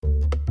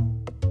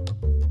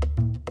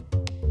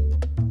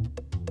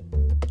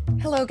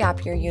Hello,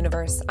 Gap Year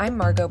Universe. I'm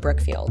Margot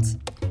Brookfield.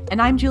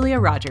 And I'm Julia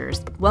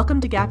Rogers.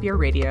 Welcome to Gap Year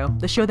Radio,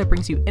 the show that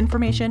brings you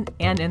information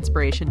and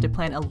inspiration to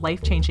plan a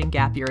life-changing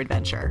gap year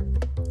adventure.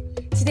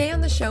 Today on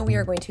the show, we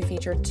are going to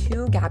feature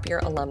two Gap Year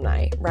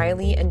alumni,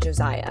 Riley and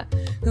Josiah,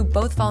 who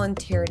both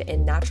volunteered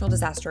in natural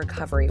disaster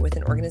recovery with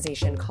an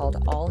organization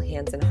called All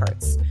Hands and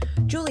Hearts.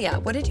 Julia,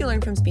 what did you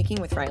learn from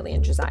speaking with Riley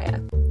and Josiah?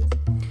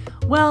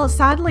 Well,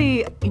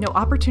 sadly,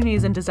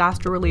 opportunities in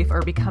disaster relief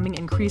are becoming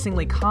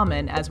increasingly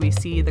common as we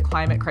see the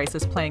climate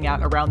crisis playing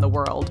out around the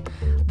world.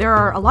 There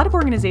are a lot of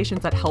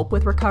organizations that help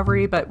with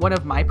recovery, but one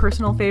of my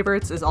personal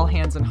favorites is All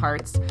Hands and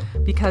Hearts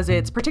because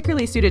it's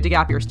particularly suited to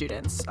gap year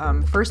students.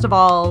 First of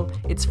all,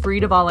 it's free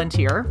to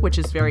volunteer, which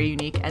is very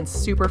unique and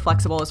super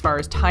flexible as far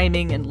as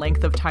timing and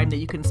length of time that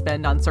you can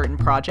spend on certain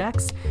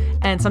projects.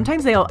 And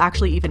sometimes they'll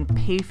actually even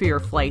pay for your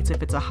flights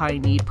if it's a high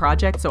need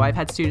project. So I've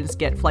had students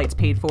get flights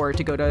paid for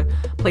to go to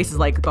places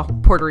like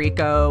Puerto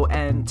Rico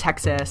and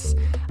Texas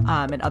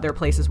and other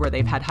places where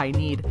they've had high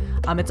need.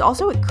 It's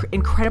also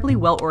incredibly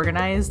well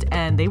organized,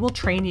 and they will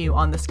train you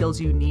on the skills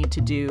you need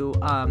to do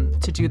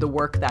the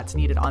work that's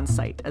needed on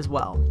site as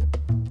well.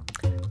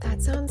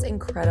 That sounds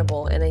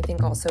incredible. And I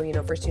think also,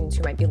 for students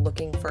who might be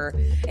looking for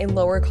a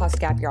lower cost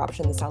gap year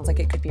option, this sounds like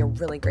it could be a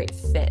really great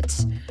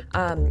fit.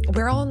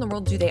 Where all in the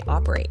world do they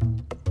operate?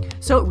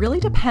 So it really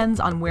depends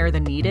on where the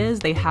need is.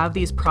 They have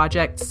these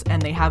projects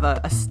and they have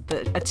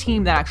a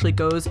team that actually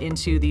goes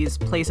into these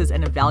places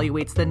and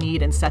evaluates the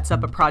need and sets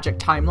up a project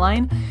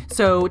timeline.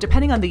 So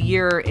depending on the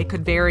year, it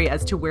could vary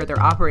as to where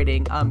they're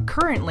operating.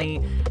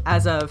 Currently,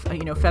 as of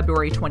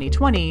February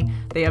 2020,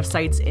 they have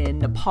sites in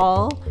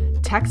Nepal,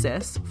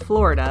 Texas,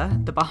 Florida,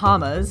 the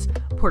Bahamas,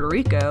 Puerto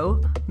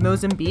Rico,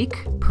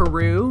 Mozambique,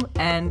 Peru,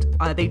 and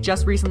they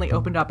just recently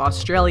opened up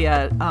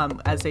Australia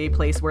as a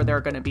place where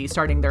they're going to be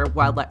starting their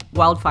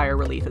wildfire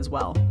relief as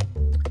well.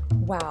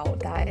 Wow,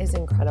 that is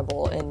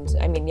incredible. And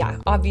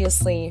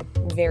obviously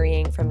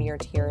varying from year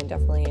to year and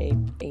definitely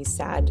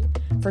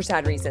for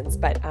sad reasons,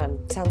 but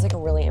sounds like a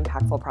really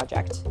impactful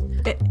project.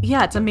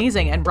 It's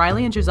amazing. And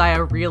Riley and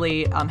Josiah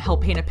really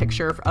help paint a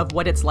picture of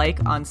what it's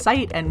like on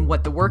site and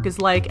what the work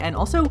is like and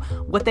also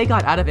what they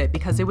got out of it,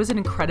 because it was an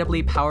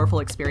incredibly powerful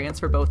experience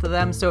for both of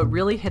them. So it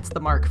really hits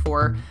the mark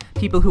for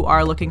people who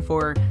are looking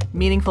for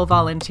meaningful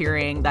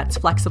volunteering that's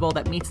flexible,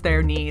 that meets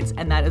their needs,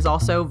 and that is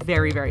also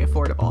very, very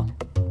affordable.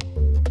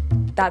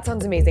 That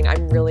sounds amazing.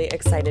 I'm really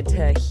excited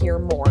to hear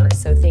more.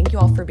 So thank you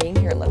all for being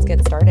here. Let's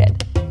get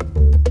started.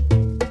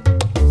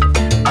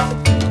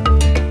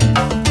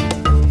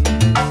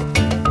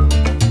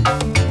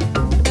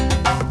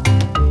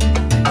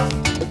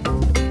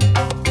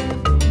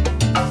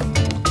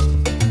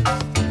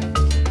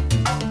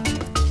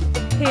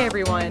 Hey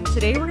everyone,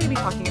 today we're going to be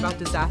talking about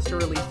disaster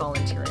relief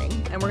volunteering,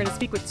 and we're going to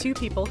speak with two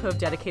people who have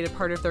dedicated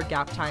part of their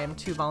gap time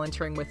to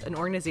volunteering with an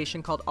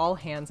organization called All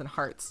Hands and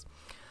Hearts.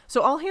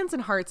 So All Hands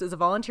and Hearts is a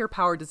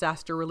volunteer-powered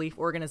disaster relief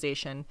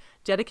organization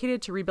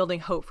dedicated to rebuilding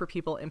hope for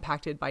people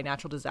impacted by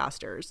natural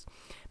disasters.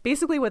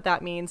 Basically what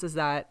that means is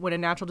that when a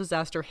natural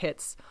disaster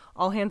hits,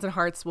 All Hands and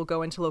Hearts will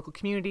go into local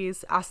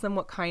communities, ask them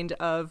what kind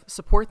of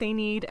support they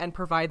need, and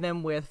provide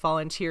them with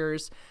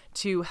volunteers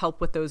to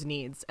help with those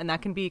needs. And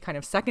that can be kind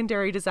of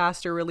secondary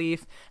disaster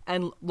relief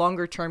and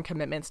longer-term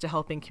commitments to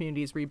helping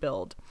communities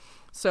rebuild.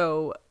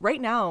 So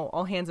right now,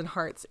 All Hands and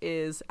Hearts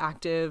is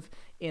active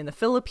in the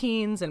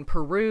Philippines and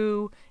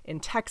Peru,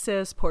 in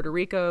Texas, Puerto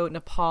Rico,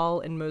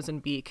 Nepal, and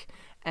Mozambique.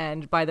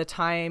 And by the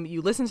time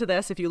you listen to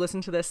this, if you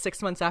listen to this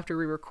 6 months after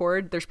we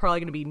record, there's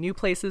probably going to be new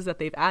places that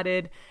they've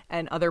added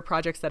and other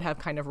projects that have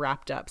kind of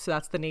wrapped up. So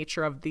that's the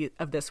nature of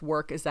this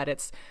work, is that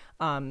it's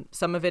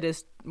some of it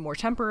is more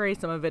temporary,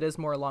 some of it is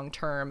more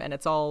long-term, and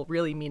it's all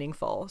really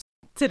meaningful.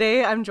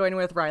 Today, I'm joined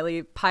with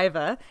Riley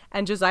Paiva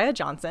and Josiah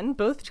Johnson,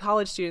 both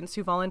college students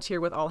who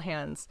volunteer with All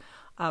Hands.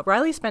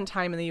 Riley spent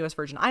time in the U.S.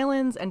 Virgin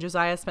Islands, and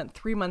Josiah spent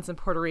 3 months in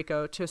Puerto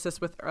Rico to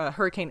assist with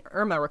Hurricane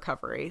Irma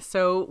recovery.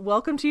 So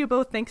welcome to you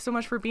both. Thanks so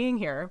much for being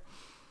here.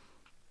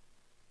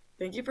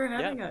 Thank you for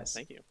having us.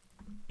 Thank you.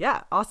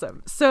 Yeah,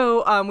 awesome.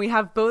 So we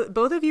have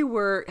both of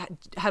you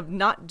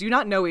do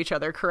not know each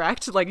other,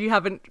 correct? Like you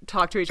haven't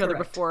talked to each other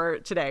before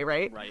today,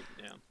 right? Right,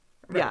 yeah.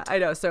 Yeah, I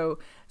know. So,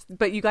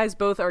 but you guys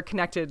both are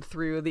connected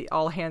through the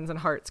All Hands and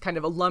Hearts kind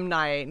of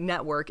alumni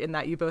network, in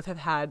that you both have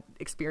had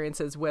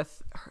experiences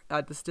with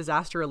this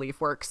disaster relief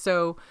work.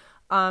 So,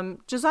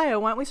 Josiah,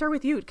 why don't we start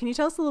with you? Can you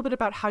tell us a little bit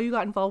about how you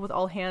got involved with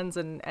All Hands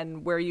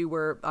and where you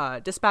were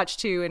dispatched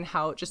to, and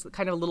how, just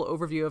kind of a little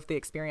overview of the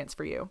experience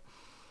for you?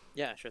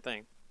 Yeah, sure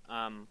thing.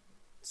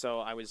 So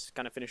I was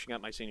kind of finishing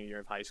up my senior year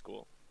of high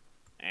school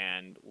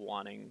and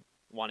wanting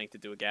to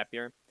do a gap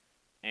year,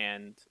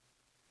 and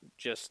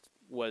just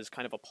was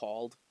kind of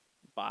appalled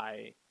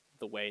by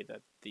the way that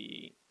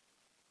the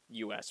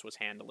U.S. was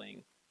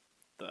handling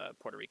the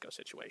Puerto Rico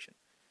situation.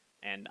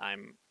 And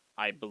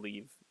I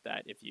believe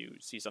that if you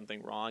see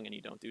something wrong and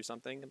you don't do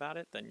something about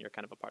it, then you're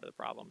kind of a part of the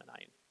problem. And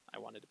I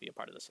wanted to be a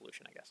part of the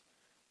solution, I guess.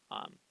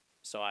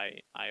 So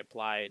I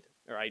applied,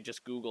 or I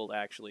just Googled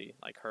actually,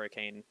 like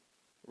hurricane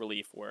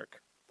relief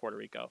work, Puerto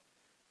Rico.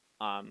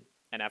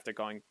 And after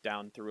going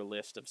down through a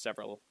list of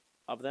several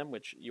of them,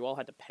 which you all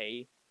had to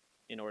pay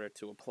in order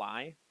to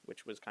apply,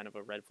 which was kind of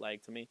a red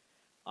flag to me,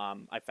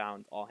 I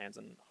found All Hands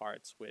and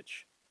Hearts,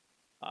 which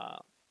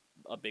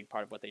a big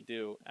part of what they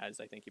do, as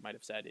I think you might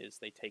have said, is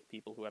they take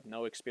people who have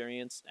no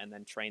experience and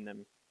then train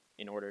them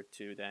in order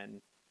to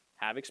then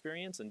have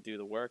experience and do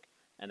the work,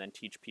 and then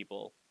teach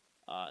people,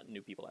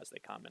 new people as they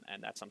come.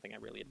 And that's something I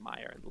really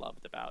admire and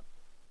loved about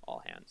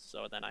All Hands.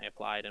 So then I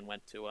applied and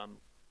went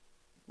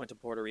to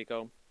Puerto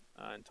Rico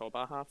in Toa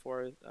Baja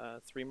for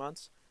 3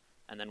 months,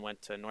 and then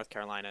went to North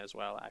Carolina as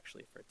well,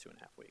 actually, for 2.5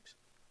 weeks.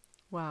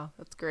 Wow,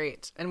 that's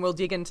great. And we'll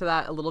dig into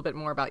that a little bit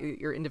more about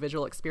your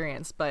individual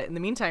experience. But in the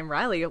meantime,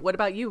 Riley, what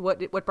about you?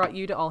 What brought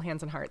you to All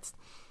Hands and Hearts?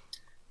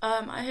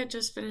 I had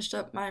just finished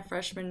up my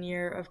freshman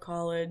year of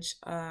college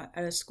at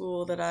a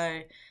school that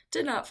I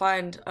did not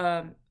find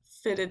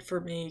fitted for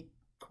me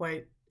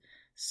quite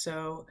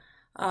so.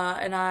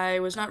 And I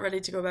was not ready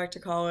to go back to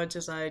college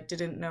as I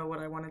didn't know what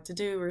I wanted to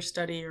do or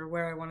study or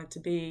where I wanted to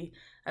be.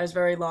 I was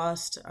very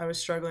lost. I was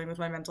struggling with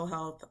my mental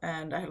health,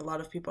 and I had a lot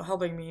of people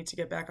helping me to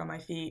get back on my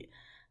feet.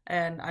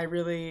 And I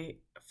really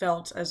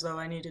felt as though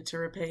I needed to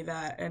repay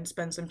that and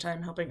spend some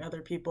time helping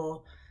other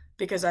people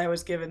because I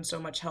was given so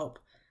much help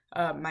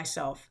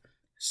myself.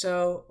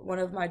 So one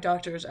of my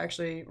doctors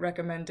actually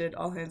recommended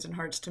All Hands and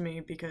Hearts to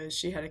me because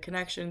she had a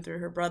connection through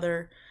her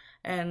brother.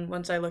 And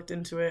once I looked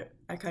into it,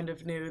 I kind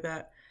of knew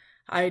that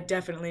I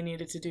definitely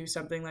needed to do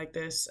something like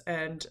this.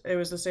 And it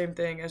was the same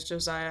thing as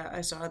Josiah.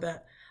 I saw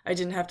that I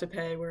didn't have to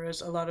pay,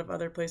 whereas a lot of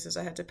other places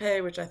I had to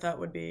pay, which I thought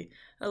would be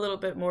a little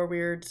bit more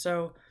weird.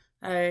 So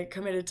I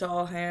committed to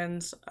All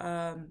Hands,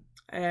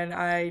 and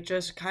I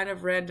just kind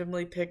of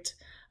randomly picked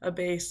a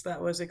base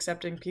that was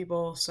accepting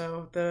people.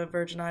 So the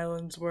Virgin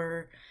Islands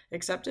were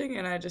accepting,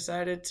 and I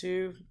decided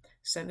to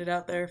send it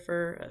out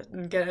there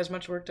and get as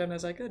much work done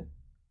as I could.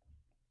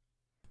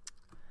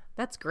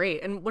 That's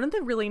great. And one of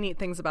the really neat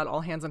things about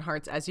All Hands and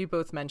Hearts, as you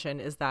both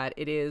mentioned, is that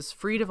it is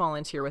free to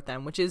volunteer with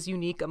them, which is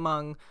unique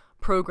among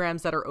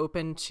programs that are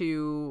open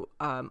to,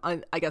 I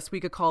guess we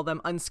could call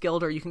them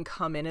unskilled, or you can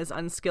come in as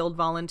unskilled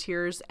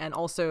volunteers, and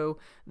also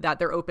that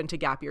they're open to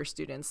gap year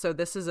students. So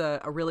this is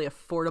a really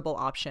affordable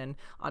option.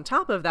 On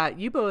top of that,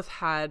 you both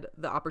had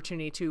the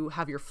opportunity to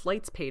have your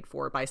flights paid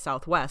for by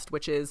Southwest,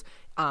 which is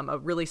a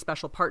really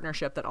special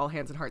partnership that All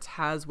Hands and Hearts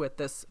has with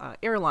this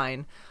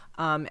airline,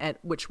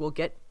 which will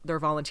get their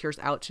volunteers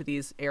out to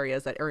these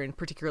areas that are in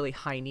particularly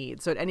high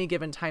need. So at any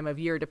given time of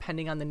year,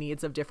 depending on the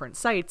needs of different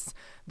sites,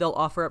 they'll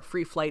offer up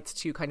free flights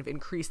to kind of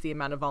increase the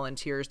amount of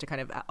volunteers, to kind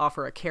of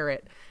offer a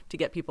carrot to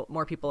get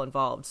more people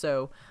involved.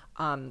 So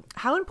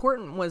how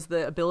important was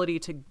the ability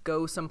to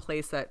go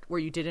someplace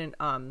where you didn't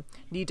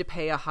need to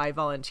pay a high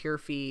volunteer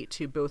fee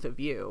to both of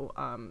you?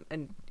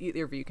 And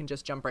either of you can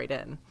just jump right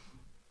in.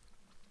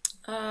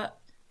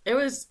 It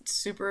was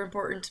super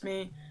important to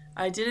me.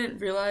 I didn't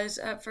realize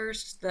at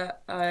first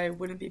that I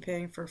wouldn't be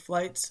paying for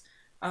flights,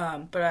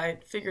 but I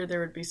figured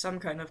there would be some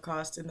kind of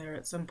cost in there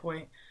at some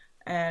point.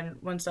 And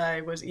once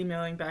I was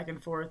emailing back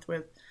and forth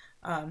with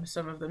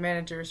some of the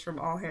managers from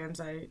All Hands,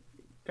 I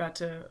got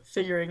to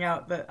figuring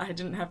out that I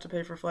didn't have to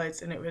pay for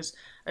flights, and it was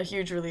a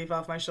huge relief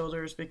off my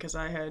shoulders because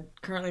I had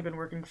currently been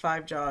working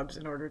 5 jobs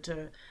in order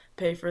to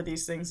pay for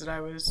these things that I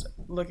was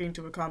looking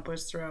to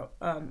accomplish throughout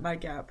my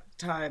gap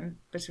time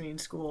between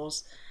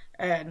schools.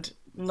 And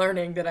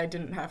learning that I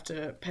didn't have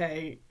to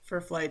pay for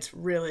flights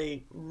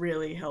really,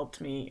 really helped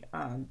me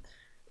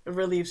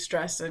relieve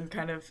stress and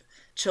kind of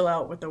chill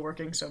out with the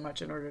working so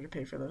much in order to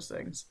pay for those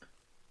things.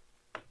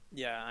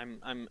 Yeah,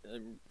 I'm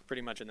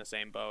pretty much in the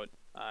same boat.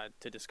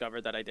 To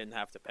discover that I didn't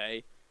have to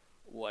pay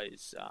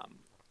was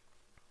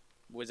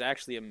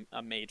actually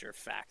a major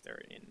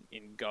factor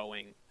in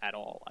going at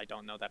all. I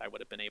don't know that I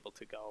would have been able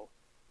to go.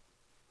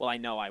 Well, I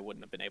know I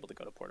wouldn't have been able to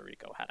go to Puerto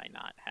Rico had I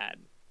not had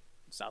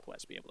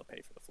Southwest be able to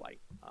pay for the flight.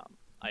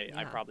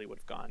 I probably would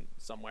have gone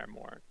somewhere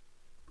more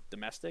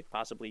domestic,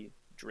 possibly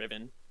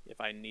driven if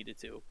I needed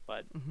to,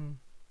 but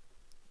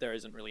there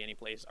isn't really any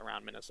place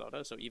around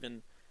Minnesota. So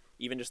even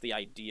just the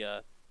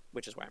idea,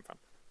 which is where I'm from,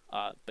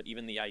 but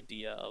even the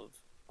idea of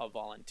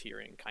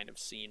volunteering kind of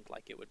seemed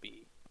like it would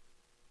be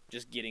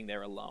just getting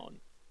there alone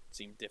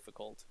seemed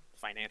difficult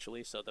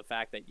financially. So the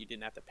fact that you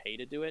didn't have to pay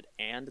to do it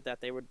and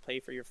that they would pay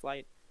for your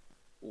flight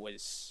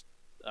was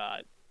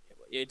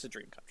it's a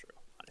dream come true,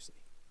 honestly.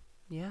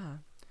 Yeah.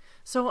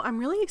 So I'm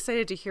really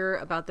excited to hear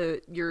about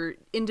your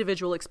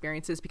individual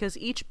experiences, because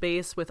each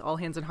base with All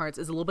Hands and Hearts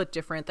is a little bit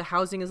different. The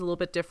housing is a little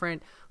bit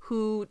different.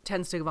 Who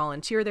tends to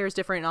volunteer there is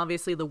different. And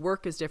obviously the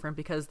work is different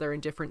because they're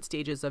in different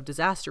stages of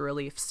disaster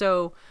relief.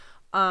 So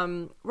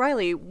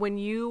Riley, when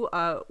you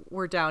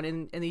were down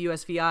in the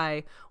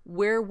USVI,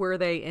 where were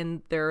they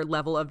in their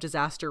level of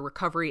disaster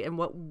recovery, and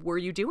what were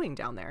you doing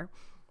down there?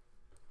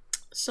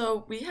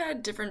 So we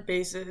had different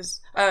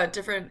bases,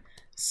 different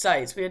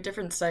sites. We had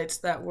different sites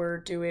that were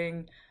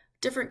doing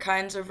different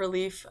kinds of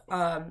relief.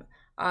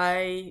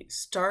 I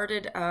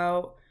started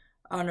out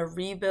on a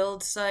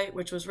rebuild site,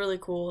 which was really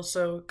cool.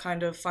 So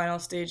kind of final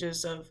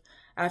stages of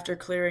after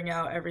clearing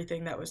out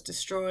everything that was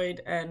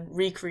destroyed and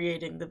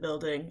recreating the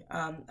building.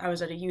 I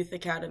was at a youth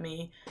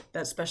academy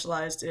that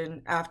specialized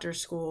in after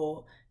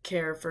school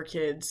care for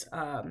kids,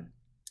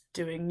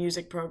 doing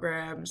music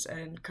programs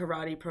and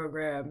karate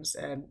programs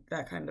and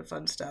that kind of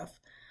fun stuff.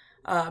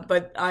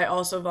 But I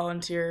also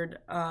volunteered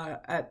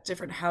at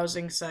different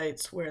housing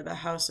sites where the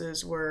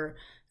houses were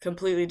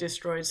completely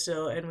destroyed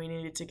still, and we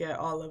needed to get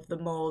all of the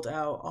mold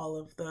out, all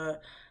of the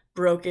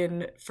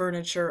broken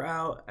furniture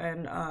out,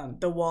 and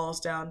the walls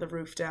down, the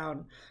roof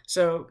down.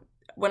 So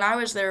when I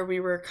was there, we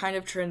were kind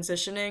of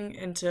transitioning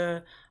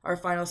into our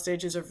final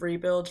stages of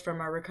rebuild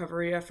from our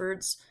recovery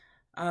efforts.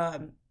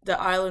 The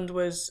island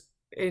was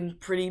in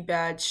pretty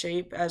bad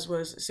shape, as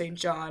was St.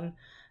 John,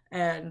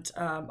 and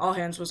All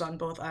Hands was on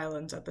both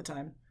islands at the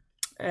time.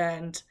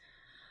 And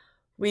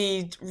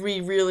we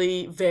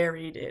really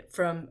varied it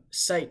from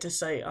site to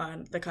site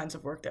on the kinds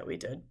of work that we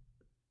did.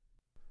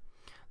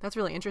 That's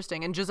really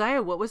interesting. And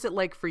Josiah, what was it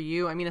like for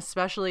you? I mean,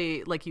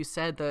 especially like you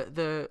said,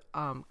 the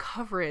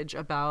coverage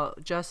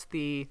about just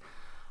the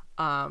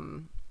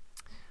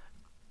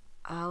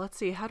let's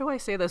see, how do I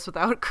say this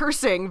without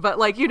cursing? But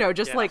like, you know,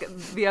 just like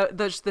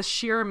the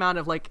sheer amount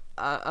of like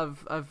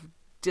of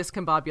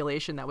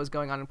discombobulation that was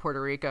going on in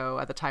Puerto Rico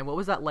at the time. What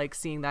was that like,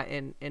 seeing that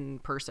in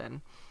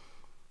person?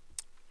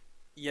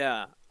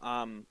 Yeah,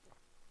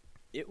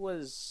 it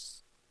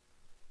was.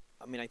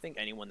 I mean, I think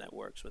anyone that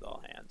works with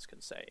All Hands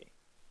can say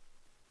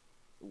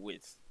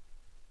with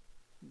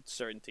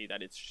certainty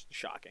that it's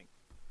shocking,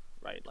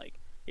 right?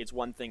 Like, it's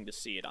one thing to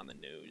see it on the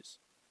news,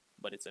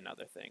 but it's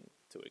another thing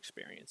to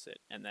experience it.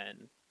 And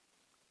then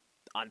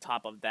on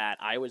top of that,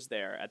 I was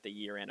there at the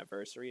year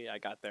anniversary. I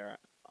got there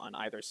on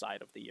either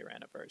side of the year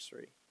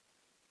anniversary,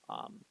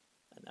 and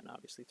then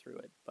obviously through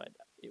it. But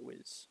it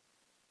was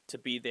to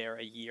be there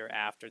a year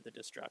after the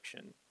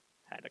destruction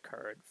had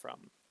occurred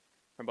from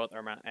both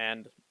Irma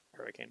and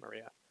Hurricane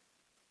Maria,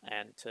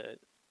 and to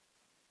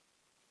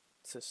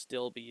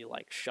still be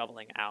like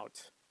shoveling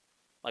out,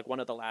 like one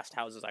of the last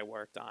houses I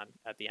worked on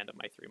at the end of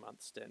my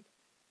 3-month stint,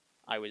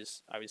 I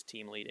was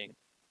team leading,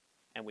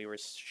 and we were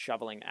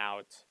shoveling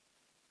out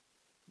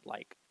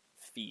like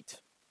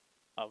feet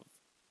of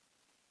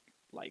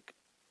like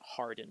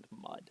hardened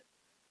mud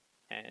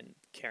and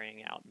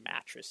carrying out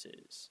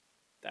mattresses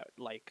that,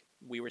 like,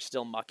 we were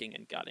still mucking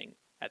and gutting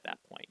at that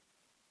point.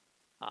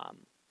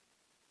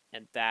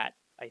 And that,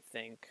 I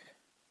think,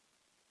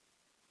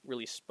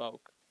 really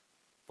spoke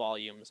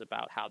volumes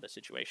about how the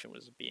situation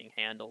was being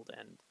handled,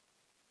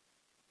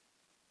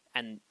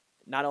 and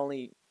not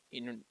only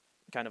in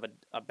kind of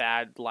a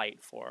bad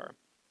light for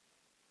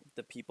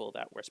the people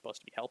that we're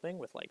supposed to be helping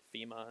with, like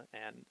FEMA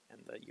and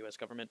the U.S.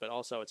 government, but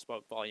also it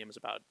spoke volumes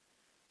about,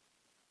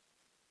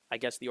 I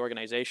guess, the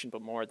organization,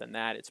 but more than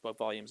that, it spoke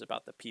volumes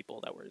about the people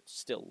that were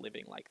still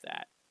living like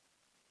that.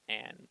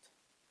 And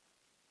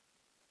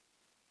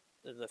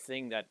the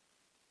thing that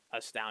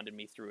astounded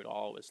me through it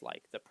all was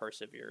like the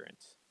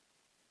perseverance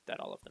that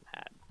all of them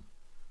had,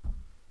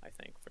 I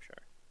think, for sure.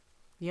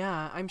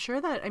 Yeah, I'm sure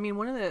that, I mean,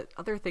 one of the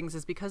other things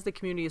is because the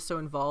community is so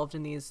involved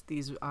in these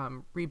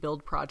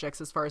rebuild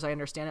projects, as far as I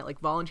understand it, like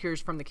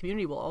volunteers from the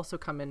community will also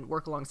come and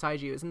work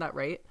alongside you. Isn't that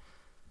right?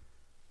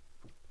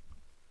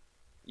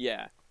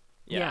 Yeah.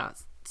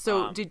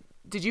 So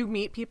did you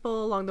meet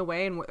people along the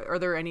way, and are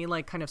there any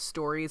like kind of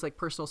stories, like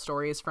personal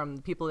stories from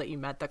the people that you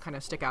met that kind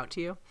of stick out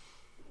to you?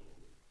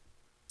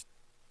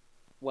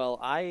 Well,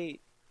 my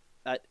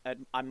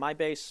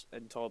base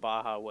in Toa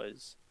Baja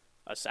was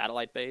a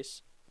satellite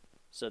base,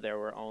 so there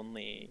were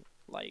only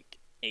like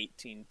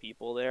 18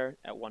 people there.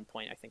 At one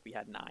point, I think we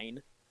had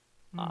 9,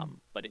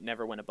 but it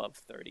never went above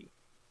 30.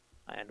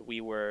 And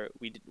we were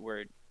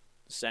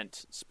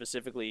sent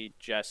specifically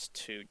just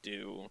to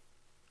do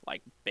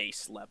like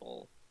base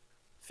level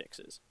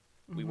fixes.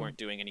 We weren't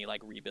doing any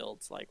like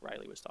rebuilds like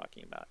Riley was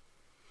talking about.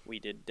 We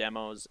did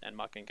demos and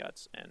muck and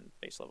guts and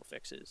base level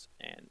fixes,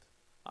 and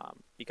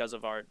because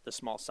of the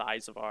small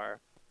size of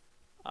our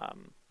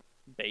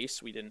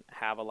base, we didn't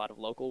have a lot of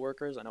local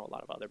workers. I know a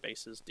lot of other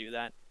bases do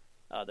that,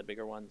 the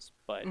bigger ones,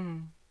 but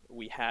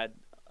we had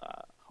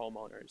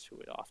homeowners who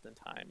would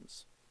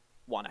oftentimes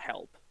want to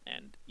help,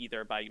 and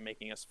either by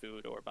making us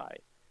food or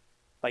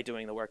by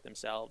doing the work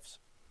themselves.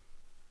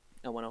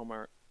 And one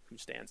homeowner who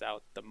stands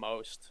out the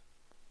most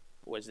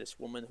was this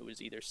woman who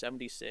was either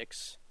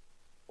 76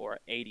 or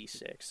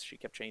 86. She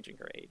kept changing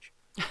her age,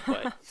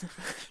 but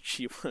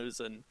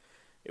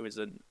it was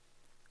an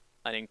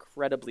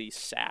incredibly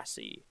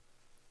sassy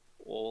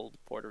old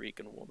Puerto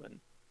Rican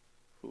woman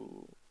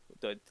who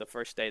the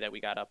first day that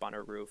we got up on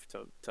her roof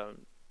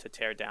to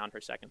tear down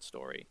her second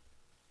story,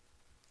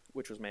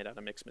 which was made out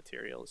of mixed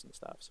materials and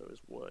stuff, so it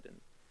was wood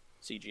and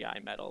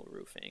CGI metal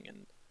roofing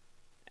and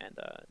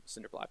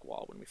cinder block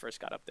wall. When we first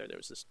got up there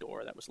was this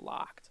door that was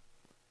locked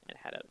and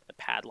had a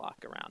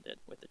padlock around it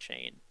with a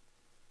chain,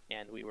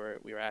 and we were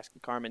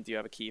asking Carmen, do you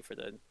have a key for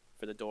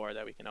the door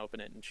that we can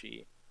open it? And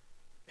she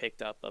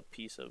picked up a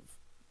piece of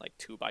like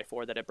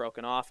 2x4 that had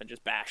broken off and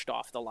just bashed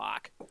off the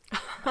lock.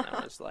 And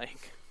I was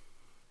like,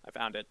 I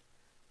found it.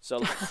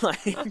 So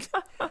like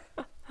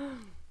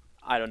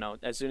I don't know.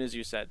 As soon as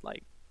you said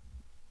like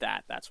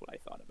that's what I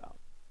thought about.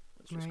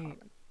 It was just Right.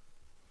 Carmen.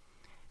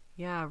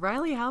 Yeah,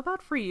 Riley, how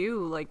about for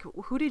you? Like,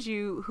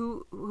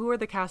 who are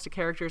the cast of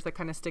characters that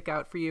kind of stick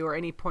out for you, or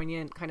any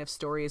poignant kind of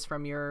stories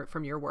from your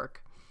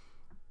work?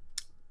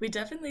 We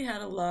definitely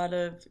had a lot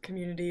of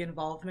community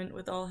involvement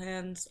with All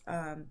Hands.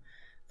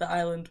 The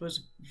island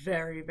was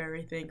very,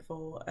 very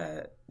thankful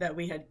that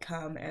we had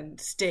come and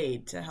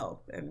stayed to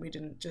help, and we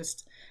didn't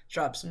just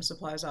drop some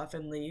supplies off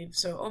and leave.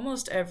 So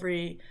almost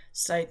every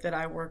site that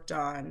I worked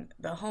on,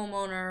 the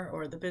homeowner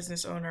or the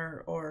business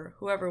owner or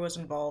whoever was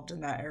involved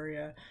in that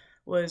area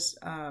was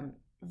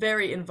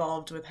very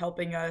involved with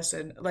helping us,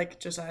 and like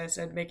Josiah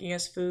said, making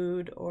us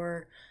food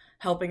or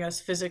helping us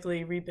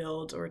physically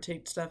rebuild or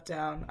take stuff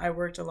down. I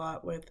worked a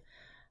lot with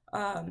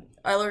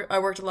I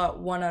worked a lot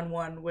one on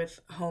one with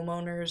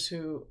homeowners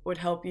who would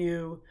help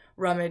you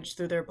rummage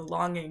through their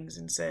belongings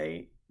and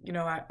say, you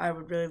know, I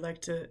would really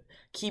like to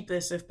keep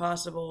this if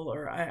possible,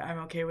 or I'm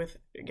okay with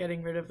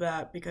getting rid of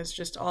that because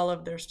just all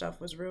of their stuff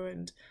was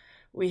ruined.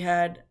 We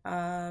had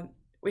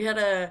we had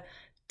a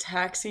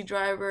taxi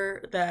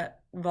driver that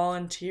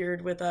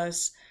volunteered with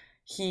us.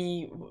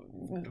 He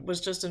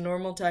was just a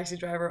normal taxi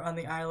driver on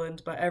the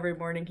island, but every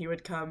morning he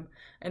would come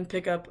and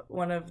pick up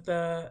one of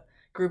the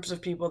groups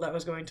of people that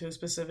was going to a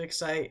specific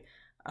site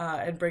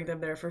and bring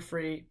them there for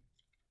free.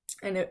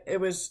 And it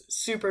was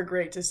super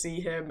great to see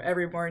him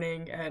every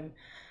morning and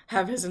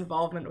have his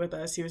involvement with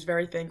us. He was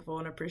very thankful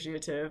and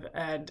appreciative,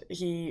 and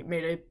he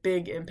made a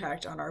big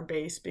impact on our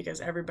base because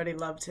everybody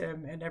loved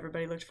him and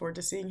everybody looked forward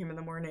to seeing him in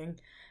the morning.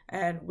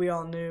 And we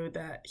all knew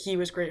that he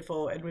was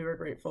grateful and we were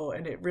grateful,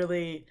 and it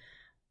really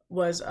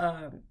was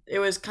it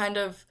was kind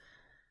of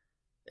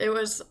it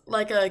was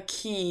like a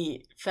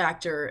key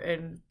factor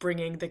in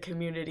bringing the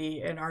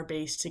community and our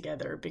base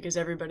together because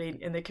everybody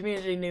in the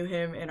community knew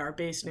him and our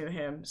base knew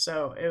him.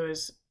 So it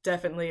was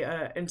definitely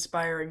a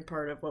inspiring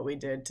part of what we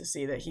did to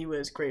see that he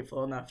was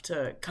grateful enough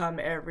to come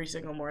every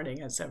single morning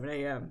at 7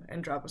 a.m.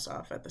 and drop us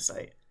off at the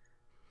site.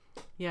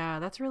 Yeah,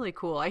 that's really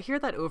cool. I hear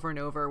that over and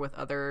over with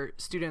other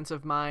students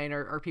of mine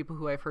or people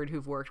who I've heard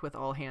who've worked with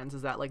All Hands,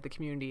 is that like the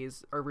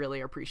communities are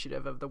really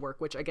appreciative of the work,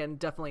 which again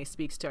definitely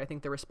speaks to, I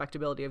think, the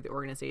respectability of the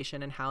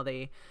organization and how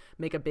they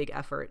make a big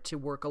effort to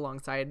work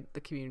alongside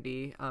the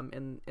community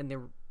in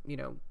the, you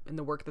know, in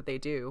the work that they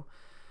do.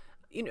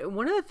 You know,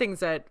 one of the things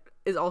that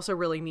is also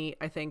really neat,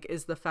 I think,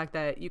 is the fact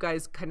that you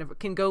guys kind of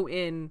can go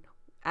in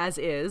as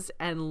is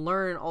and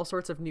learn all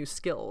sorts of new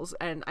skills.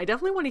 And I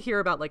definitely want to hear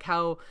about like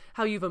how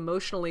you've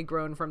emotionally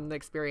grown from the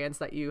experience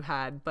that you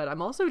had, but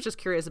I'm also just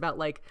curious about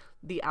like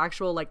the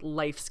actual like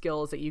life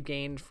skills that you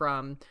gained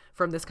from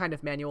this kind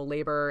of manual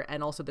labor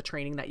and also the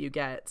training that you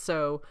get.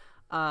 So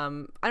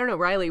I don't know,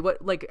 Riley,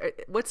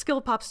 what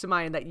skill pops to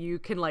mind that you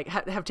can like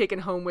have taken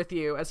home with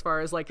you as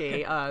far as like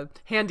a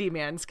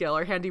handyman skill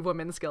or handy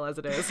woman skill as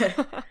it is?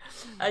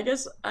 I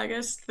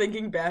guess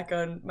thinking back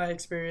on my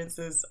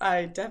experiences,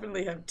 I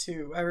definitely have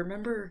two. I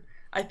remember,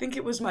 I think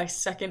it was my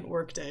second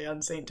work day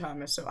on St.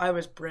 Thomas, so I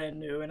was brand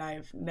new and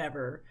I've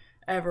never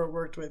ever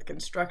worked with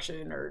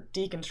construction or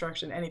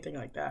deconstruction, anything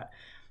like that.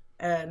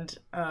 And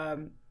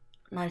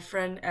my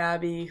friend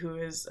Abby, who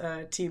is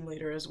a team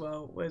leader as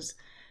well,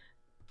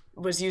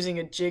 was using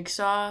a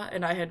jigsaw,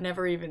 and I had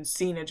never even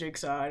seen a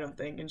jigsaw, I don't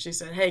think. And she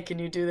said, "Hey, can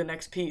you do the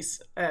next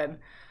piece?" And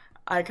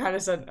I kind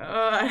of said,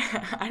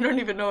 I don't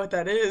even know what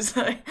that is.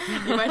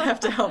 You might have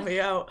to help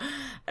me out."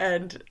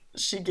 And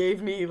she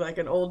gave me like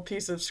an old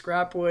piece of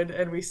scrap wood,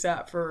 and we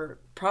sat for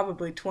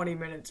probably 20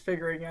 minutes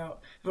figuring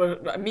out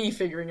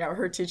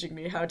her teaching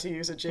me how to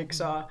use a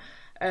jigsaw.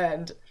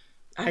 And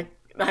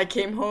I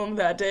came home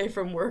that day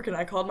from work and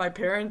I called my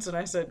parents and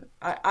I said,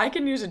 I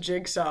can use a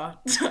jigsaw.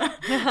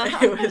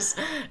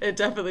 It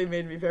definitely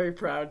made me very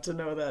proud to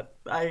know that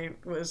I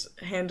was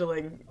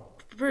handling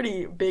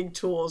pretty big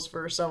tools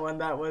for someone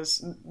that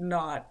was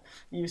not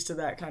used to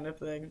that kind of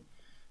thing.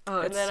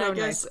 Oh, it's so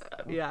nice.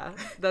 Yeah,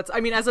 that's,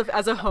 I mean, as a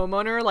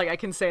homeowner, like I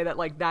can say that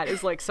like that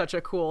is like such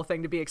a cool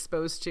thing to be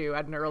exposed to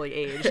at an early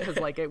age, because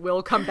like it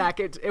will come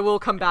back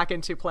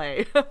into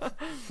play.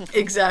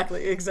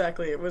 Exactly.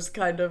 It was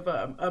kind of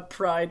a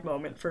pride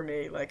moment for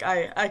me. Like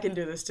I can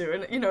do this too,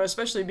 and you know,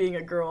 especially being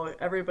a girl,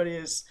 everybody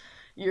is.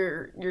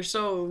 You're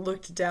so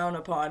looked down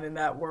upon in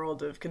that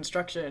world of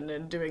construction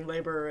and doing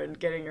labor and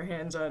getting your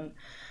hands on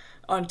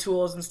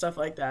tools and stuff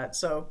like that.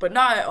 So, but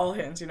not at All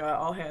Hands. You know, at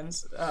All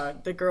Hands,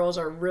 the girls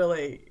are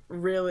really,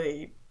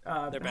 really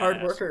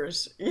hard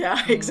workers.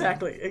 Yeah,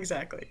 exactly.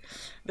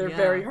 They're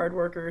very hard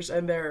workers,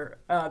 and they're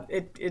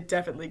it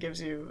definitely gives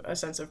you a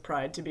sense of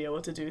pride to be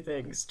able to do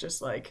things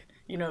just like,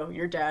 you know,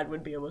 your dad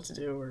would be able to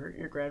do, or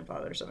your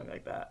grandfather, or something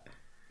like that.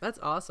 That's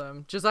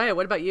awesome. Josiah,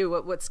 what about you?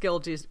 What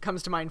skill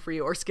comes to mind for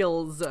you, or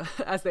skills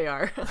as they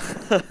are?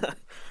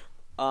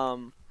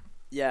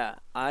 Yeah,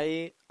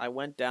 I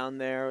went down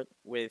there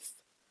with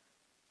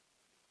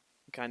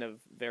kind of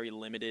very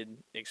limited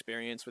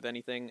experience with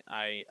anything.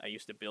 I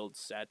used to build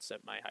sets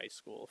at my high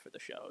school for the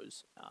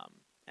shows,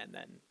 and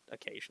then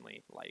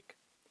occasionally like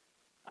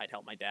I'd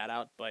help my dad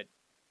out, but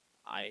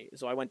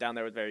I went down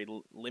there with very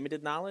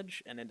limited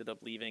knowledge and ended up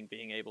leaving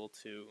being able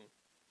to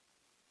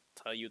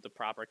tell you the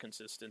proper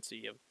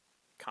consistency of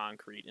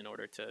concrete in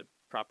order to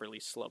properly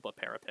slope a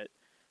parapet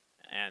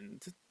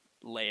and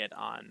lay it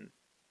on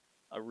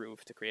a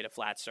roof to create a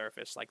flat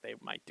surface like they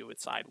might do with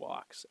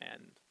sidewalks.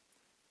 And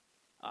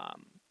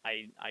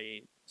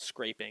I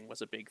scraping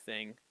was a big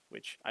thing,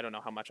 which I don't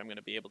know how much I'm going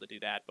to be able to do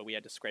that, but we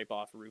had to scrape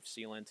off roof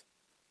sealant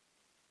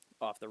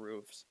off the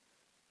roofs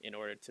in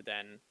order to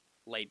then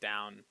lay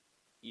down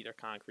either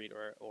concrete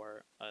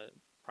or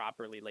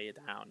properly lay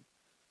down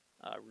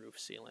roof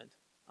sealant.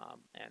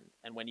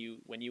 And when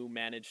you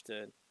manage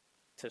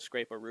to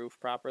scrape a roof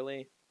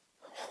properly,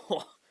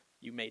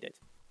 you made it.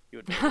 You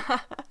had made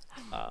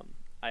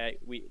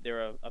it.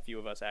 There are a few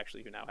of us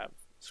actually who now have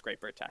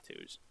scraper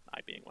tattoos. I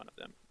being one of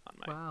them on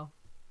my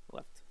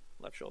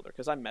left shoulder,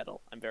 because I'm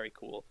metal. I'm very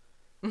cool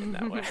in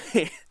that way.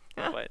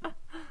 But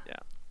yeah,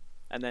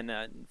 and then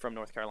from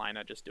North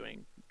Carolina, just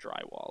doing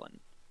drywall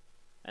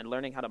and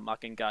learning how to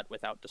muck and gut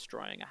without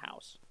destroying a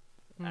house.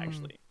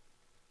 Actually,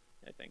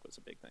 I think was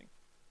a big thing.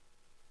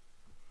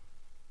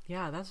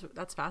 Yeah,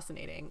 that's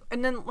fascinating.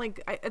 And then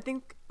like I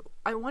think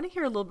I want to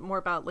hear a little bit more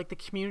about like the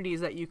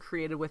communities that you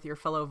created with your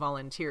fellow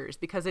volunteers,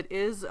 because it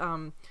is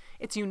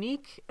it's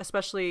unique,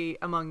 especially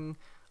among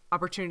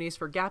opportunities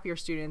for gap year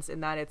students, in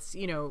that it's,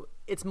 you know,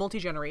 it's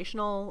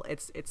multi-generational,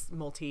 it's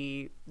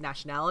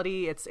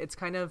multi-nationality, it's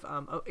kind of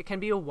it can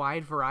be a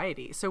wide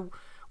variety. So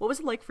what was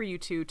it like for you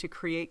to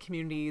create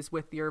communities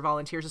with your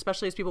volunteers,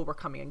 especially as people were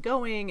coming and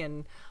going,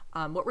 and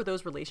what were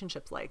those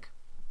relationships like?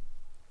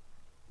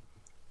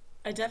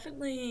 I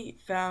definitely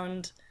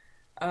found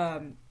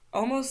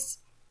almost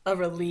a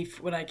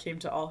relief when I came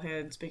to All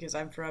Hands, because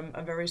I'm from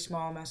a very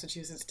small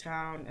Massachusetts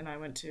town and I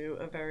went to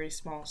a very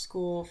small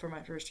school for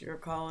my first year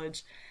of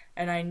college,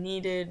 and I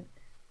needed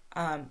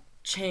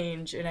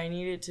change, and I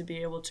needed to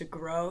be able to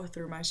grow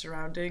through my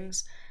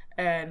surroundings.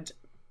 And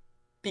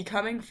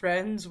becoming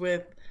friends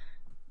with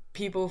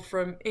people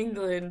from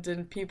England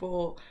and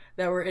people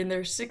that were in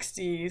their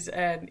 60s,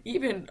 and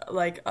even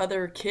like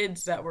other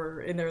kids that were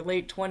in their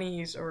late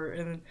 20s or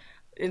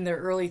in their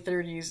early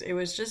 30s. It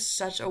was just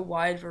such a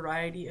wide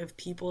variety of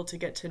people to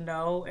get to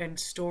know and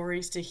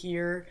stories to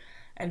hear,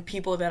 and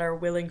people that are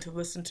willing to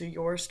listen to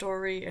your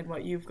story and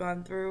what you've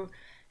gone through.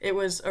 It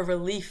was a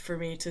relief for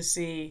me to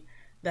see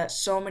that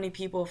so many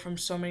people from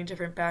so many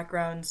different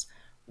backgrounds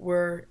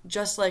were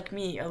just like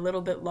me, a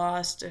little bit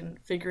lost and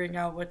figuring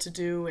out what to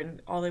do,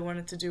 and all they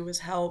wanted to do was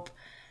help.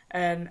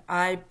 And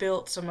I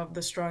built some of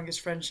the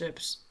strongest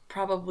friendships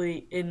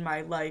probably in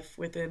my life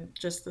within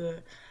just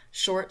the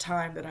short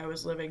time that I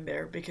was living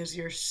there, because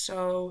you're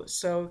so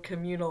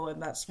communal in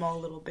that small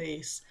little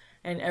base,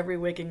 and every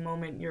waking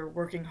moment you're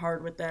working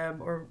hard with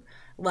them or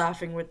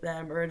laughing with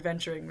them or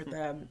adventuring with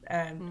them.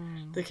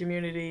 And the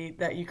community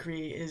that you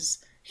create is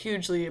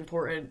hugely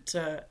important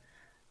to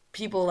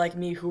people like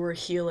me who are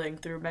healing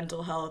through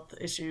mental health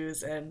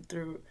issues and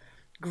through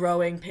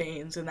growing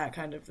pains and that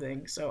kind of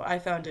thing. So I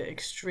found it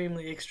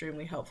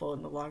extremely helpful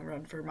in the long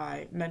run for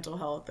my mental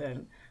health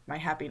and my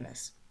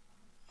happiness.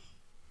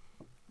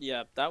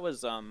 Yeah, that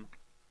was I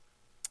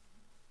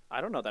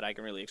don't know that I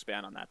can really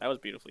expand on that. That was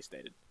beautifully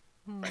stated,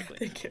 frankly.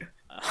 Thank you.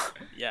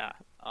 Yeah.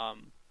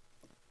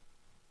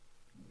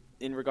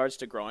 In regards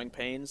to growing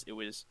pains, it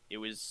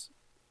was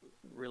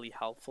really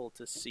helpful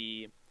to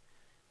see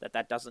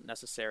that doesn't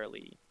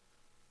necessarily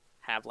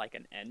have like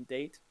an end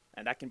date,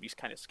 and that can be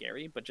kind of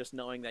scary, but just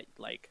knowing that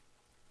like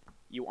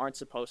you aren't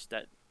supposed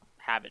to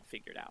have it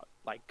figured out,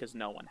 like, because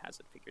no one has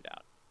it figured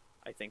out.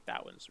 I think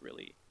that was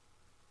really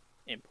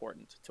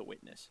important to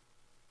witness.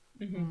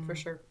 For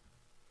sure.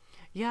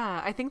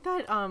 Yeah, I think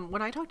that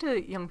when I talk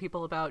to young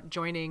people about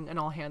joining an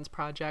all hands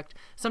project,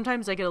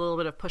 sometimes I get a little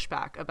bit of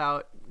pushback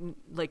about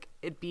like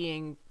it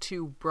being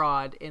too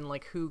broad in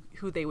like who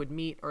they would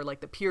meet, or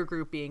like the peer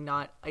group being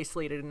not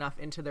isolated enough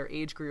into their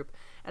age group.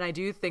 And I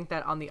do think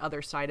that on the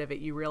other side of it,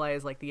 you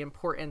realize like the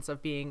importance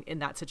of being in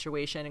that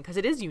situation, and because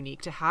it is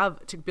unique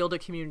to build a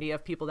community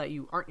of people that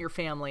you aren't your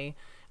family,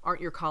 aren't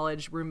your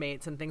college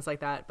roommates and things like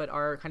that, but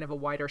are kind of a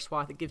wider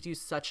swath. It gives you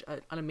such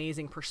an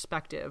amazing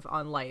perspective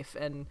on life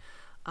and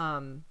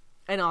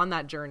on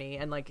that journey,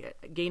 and like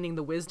gaining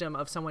the wisdom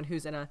of someone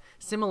who's in a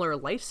similar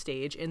life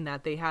stage, in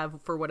that they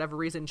have, for whatever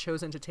reason,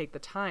 chosen to take the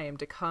time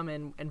to come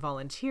in and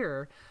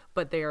volunteer,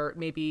 but they're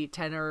maybe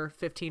 10 or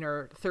 15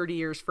 or 30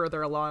 years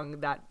further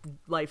along that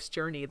life's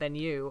journey than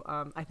you.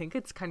 I think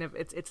it's kind of,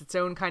 it's its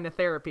own kind of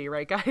therapy,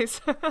 right, guys?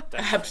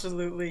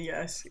 Absolutely,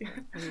 yes.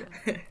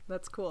 Yeah,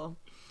 that's cool.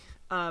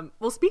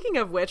 Well, speaking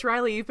of which,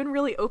 Riley, you've been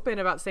really open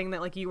about saying that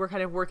like you were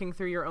kind of working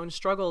through your own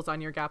struggles on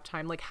your gap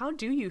time. Like, how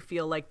do you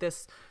feel like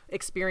this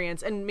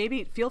experience, and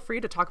maybe feel free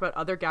to talk about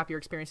other gap year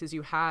experiences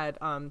you had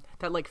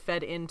that like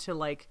fed into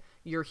like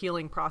your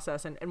healing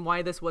process, and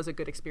why this was a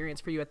good experience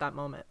for you at that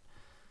moment?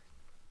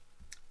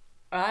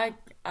 I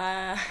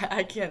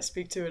can't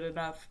speak to it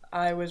enough.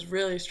 I was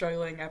really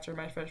struggling after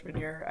my freshman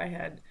year. I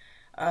had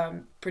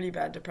pretty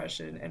bad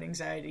depression and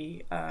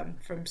anxiety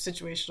from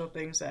situational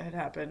things that had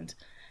happened.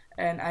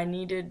 And I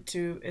needed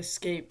to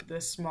escape the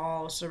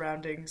small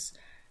surroundings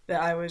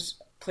that I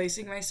was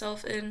placing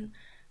myself in.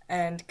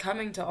 And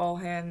coming to All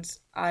Hands,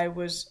 I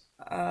was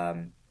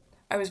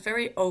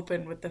very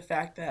open with the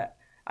fact that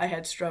I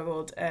had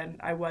struggled and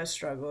I was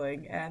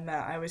struggling, and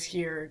that I was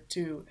here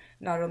to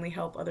not only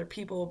help other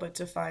people but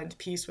to find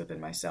peace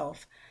within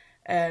myself.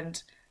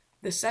 And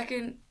the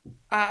second,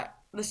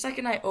 the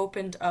second I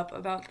opened up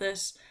about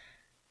this,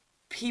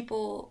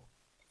 people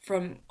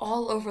from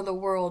all over the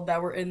world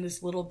that were in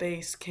this little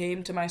base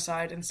came to my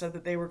side and said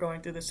that they were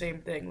going through the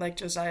same thing. Like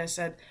Josiah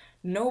said,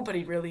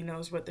 nobody really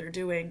knows what they're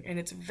doing, and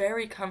it's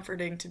very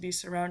comforting to be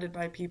surrounded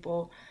by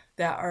people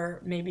that are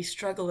maybe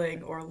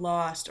struggling or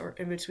lost or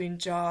in between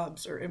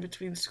jobs or in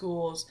between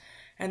schools.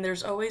 And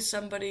there's always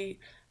somebody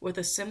with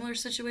a similar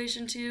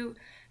situation to you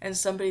and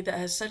somebody that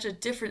has such a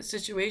different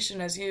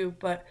situation as you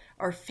but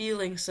are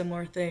feeling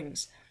similar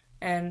things.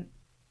 And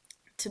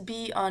to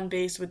be on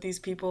base with these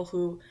people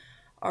who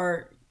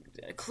are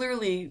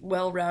clearly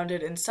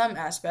well-rounded in some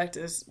aspect,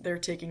 as they're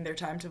taking their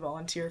time to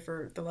volunteer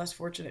for the less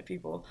fortunate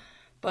people,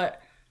 but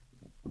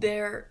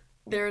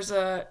there's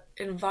a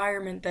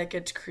environment that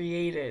gets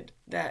created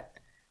that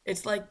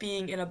it's like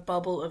being in a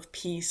bubble of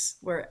peace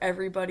where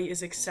everybody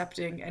is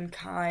accepting and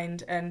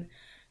kind, and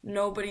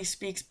nobody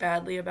speaks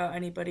badly about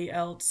anybody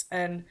else,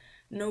 and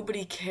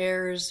nobody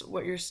cares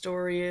what your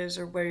story is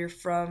or where you're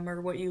from or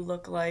what you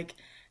look like.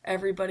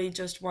 Everybody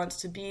just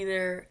wants to be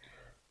there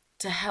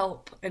to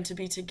help and to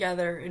be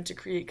together and to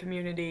create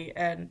community.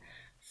 And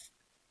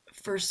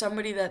for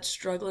somebody that's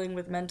struggling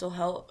with mental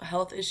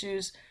health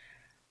issues,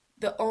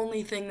 the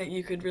only thing that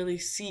you could really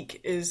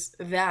seek is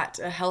that,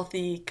 a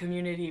healthy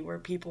community where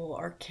people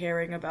are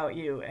caring about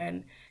you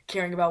and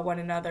caring about one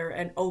another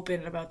and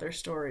open about their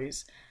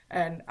stories.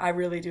 And I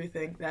really do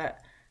think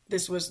that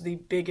this was the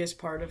biggest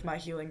part of my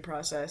healing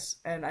process,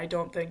 and I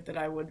don't think that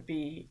I would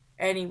be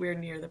anywhere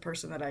near the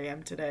person that I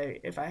am today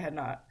if I had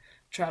not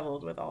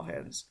traveled with All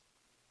Hands.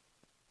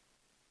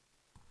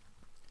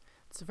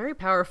 It's a very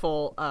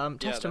powerful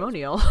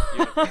testimonial.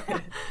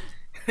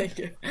 Thank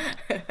you.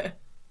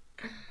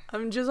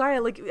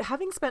 Josiah, like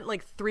having spent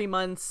like 3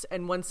 months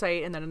in one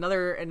site and then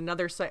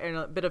another site and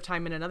a bit of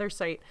time in another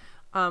site,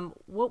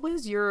 what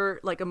was your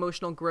like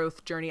emotional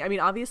growth journey? I mean,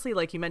 obviously,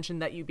 like you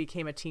mentioned that you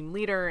became a team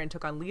leader and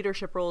took on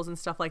leadership roles and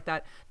stuff like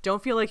that.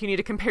 Don't feel like you need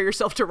to compare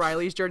yourself to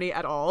Riley's journey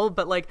at all,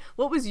 but like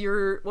what was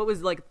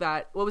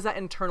that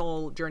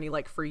internal journey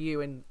like for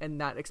you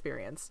and that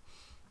experience?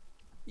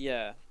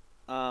 Yeah.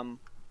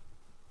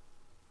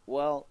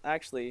 Well,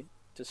 actually,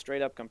 to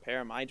straight up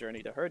compare my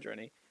journey to her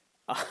journey,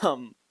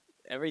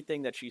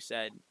 everything that she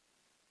said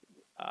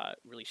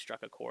really struck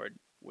a chord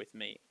with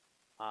me.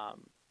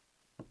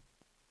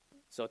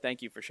 So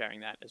thank you for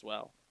sharing that as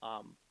well.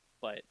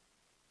 But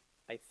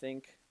I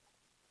think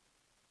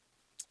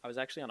I was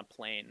actually on a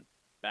plane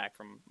back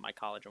from my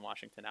college in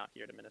Washington out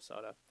here to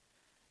Minnesota,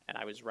 and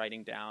I was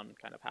writing down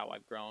kind of how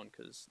I've grown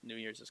because New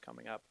Year's is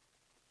coming up,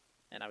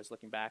 and I was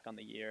looking back on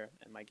the year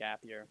and my gap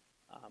year,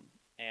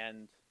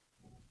 and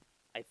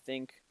I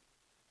think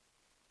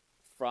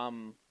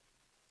from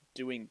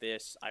doing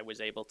this, I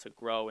was able to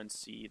grow and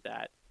see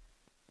that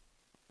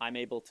I'm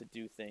able to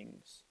do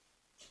things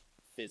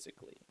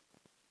physically,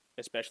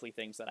 especially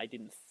things that I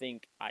didn't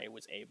think I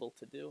was able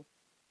to do.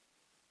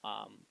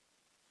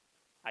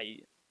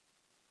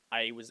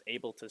 I was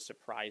able to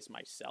surprise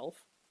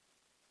myself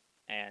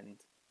and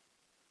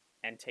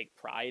take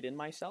pride in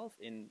myself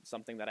in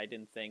something that I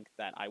didn't think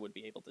that I would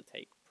be able to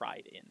take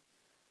pride in.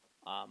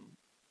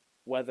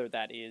 Whether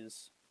that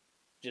is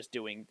just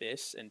doing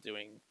this and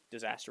doing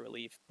disaster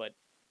relief, but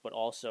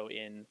also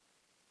in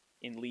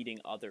leading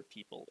other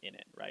people in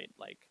it, right?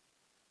 Like,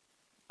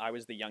 I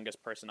was the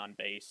youngest person on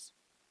base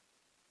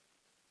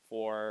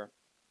for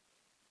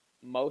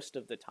most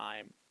of the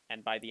time,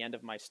 and by the end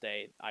of my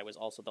stay, I was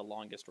also the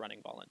longest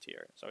running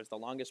volunteer. So I was the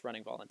longest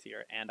running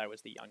volunteer, and I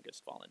was the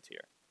youngest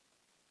volunteer.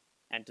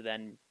 And to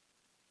then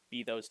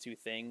be those two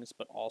things,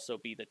 but also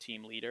be the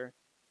team leader,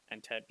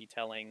 and to be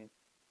telling,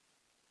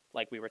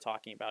 like we were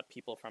talking about,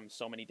 people from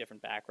so many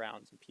different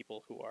backgrounds and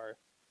people who are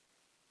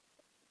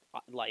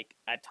like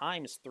at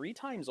times 3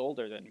 times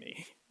older than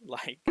me,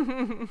 like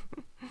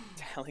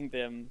telling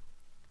them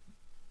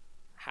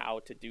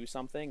how to do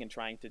something and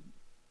trying to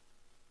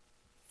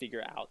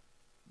figure out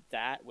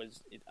that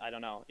was, I don't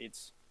know,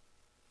 it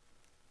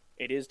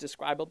is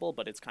describable,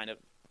 but it's kind of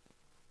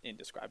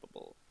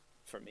indescribable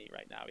for me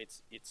right now.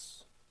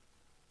 It's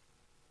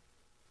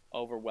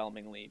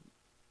overwhelmingly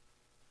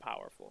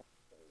powerful.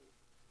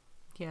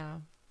 Yeah.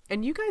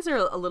 And you guys are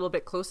a little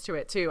bit close to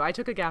it too. I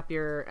took a gap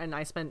year and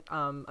I spent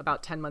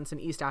about 10 months in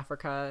East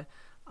Africa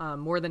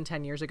more than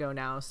 10 years ago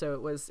now. So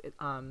it was,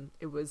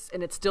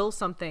 and it's still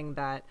something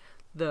that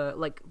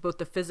both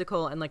the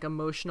physical and like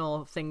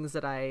emotional things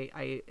that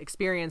I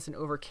experienced and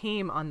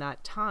overcame on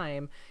that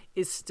time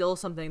is still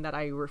something that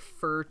I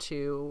refer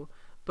to,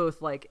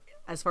 both like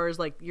as far as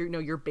like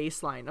your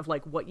baseline of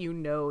like what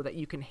that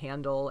you can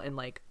handle and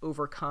like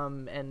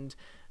overcome and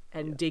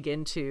dig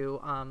into,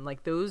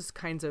 like those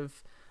kinds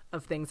of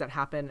things that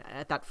happen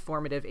at that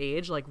formative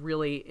age, like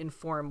really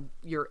inform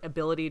your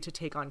ability to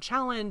take on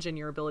challenge and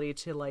your ability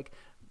to like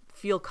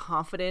feel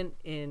confident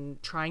in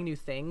trying new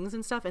things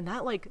and stuff, and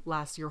that like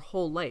lasts your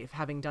whole life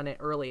having done it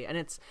early. And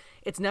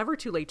it's never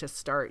too late to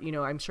start. You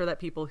know, I'm sure that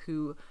people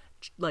who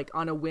like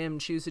on a whim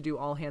choose to do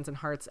All Hands and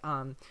Hearts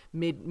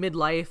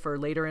midlife or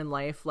later in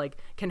life, like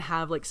can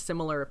have like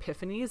similar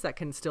epiphanies that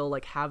can still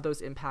like have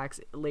those impacts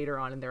later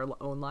on in their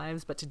own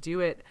lives. But to do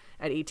it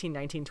at 18,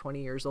 19,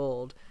 20 years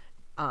old,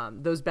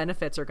 those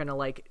benefits are going to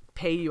like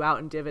pay you out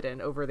in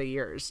dividend over the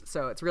years.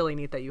 So it's really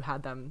neat that you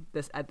had them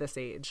at this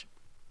age.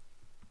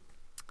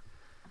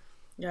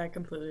 Yeah, I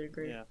completely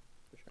agree. Yeah,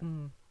 for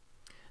sure.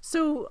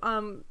 So,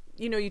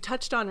 you know, you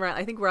touched on,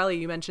 I think, Riley,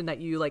 you mentioned that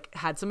you like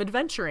had some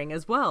adventuring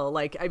as well.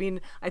 Like, I mean,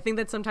 I think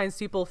that sometimes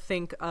people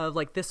think of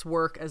like this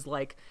work as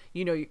like,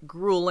 you know,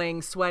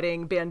 grueling,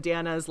 sweating,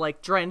 bandanas,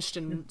 like drenched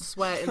in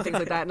sweat and things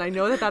like that. And I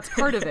know that that's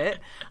part of it.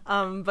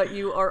 But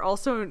you are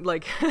also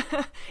like,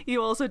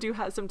 you also do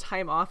have some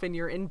time off and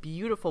you're in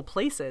beautiful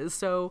places.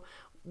 So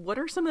what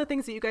are some of the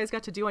things that you guys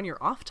got to do on your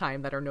off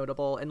time that are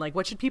notable? And like,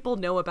 what should people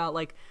know about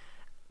like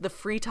the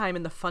free time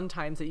and the fun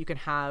times that you can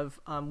have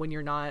when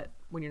you're not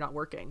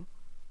working?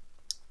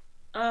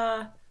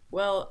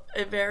 Well,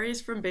 it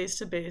varies from base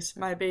to base.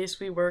 My base,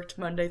 we worked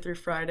Monday through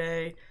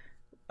Friday,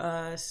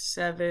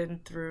 7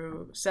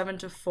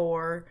 to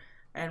 4,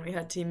 and we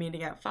had team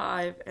meeting at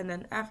 5. And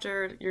then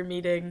after your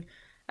meeting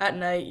at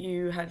night,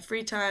 you had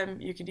free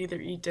time. You could either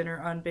eat dinner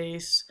on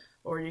base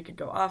or you could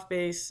go off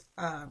base.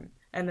 And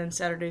then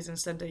Saturdays and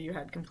Sunday you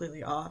had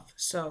completely off.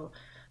 So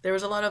there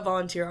was a lot of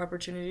volunteer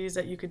opportunities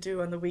that you could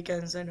do on the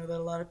weekends. I know that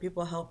a lot of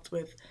people helped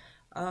with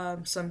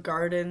some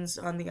gardens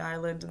on the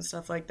island and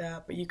stuff like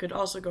that, but you could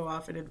also go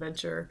off and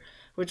adventure,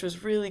 which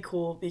was really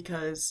cool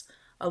because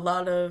a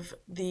lot of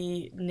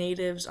the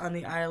natives on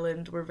the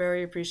island were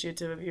very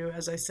appreciative of you,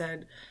 as I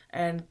said,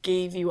 and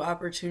gave you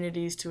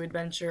opportunities to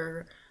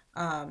adventure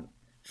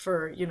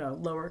for, you know,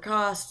 lower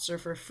costs or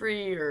for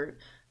free or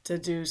to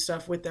do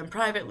stuff with them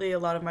privately. A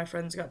lot of my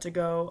friends got to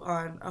go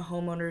on a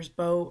homeowner's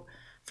boat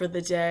for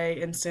the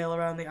day and sail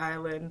around the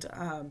island.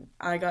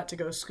 I got to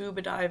go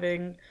scuba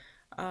diving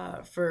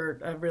for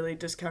a really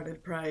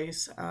discounted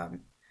price.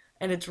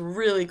 And it's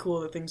really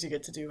cool the things you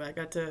get to do. I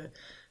got to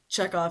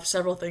check off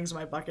several things on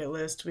my bucket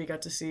list. I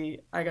got to see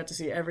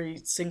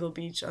every single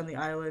beach on the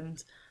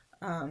island.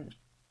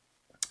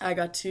 I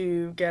got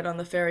to get on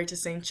the ferry to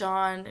St.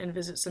 John and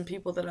visit some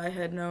people that I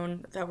had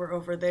known that were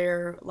over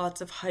there.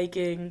 Lots of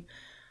hiking,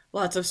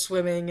 lots of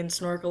swimming and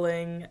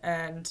snorkeling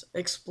and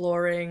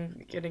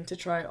exploring, getting to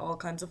try all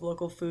kinds of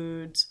local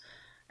foods.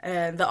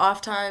 And the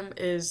off time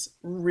is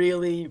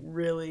really,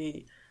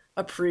 really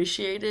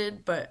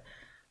appreciated, but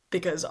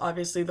because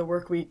obviously the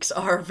work weeks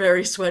are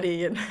very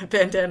sweaty and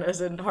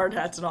bandanas and hard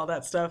hats and all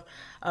that stuff,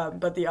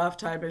 but the off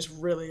time is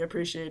really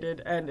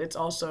appreciated, and it's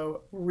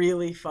also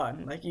really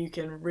fun. Like, you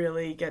can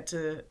really get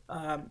to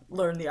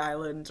learn the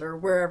island, or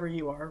wherever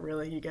you are,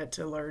 really, you get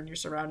to learn your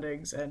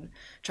surroundings and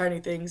try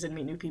new things and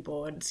meet new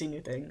people and see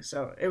new things.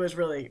 So it was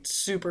really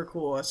super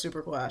cool, a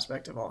super cool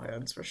aspect of All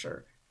Hands for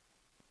sure.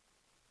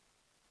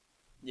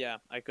 Yeah,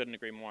 I couldn't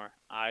agree more.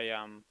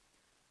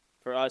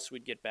 For us,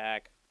 we'd get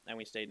back and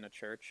we stayed in a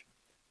church.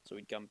 So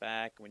we'd come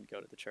back and we'd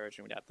go to the church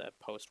and we'd have that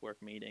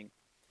post-work meeting.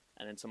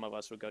 And then some of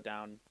us would go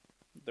down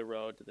the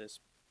road to this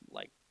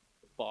like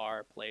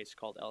bar place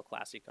called El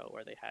Clasico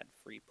where they had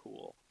free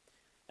pool.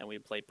 And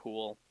we'd play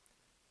pool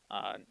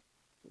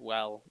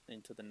well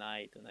into the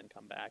night and then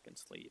come back and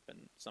sleep.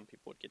 And some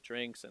people would get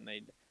drinks and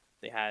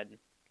they had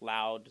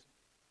loud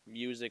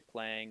music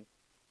playing,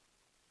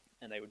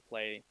 and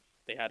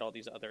they had all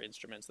these other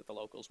instruments that the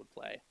locals would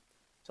play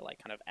to like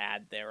kind of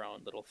add their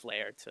own little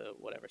flair to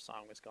whatever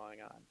song was going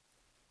on.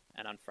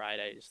 And on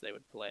Fridays they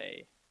would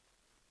play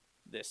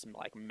this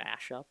like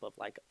mashup of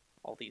like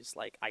all these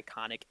like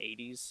iconic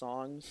 80s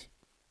songs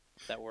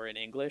that were in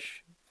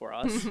English for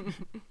us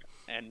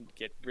and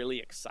get really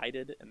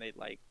excited, and they'd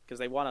like, because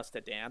they want us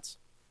to dance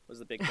was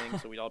the big thing,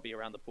 so we'd all be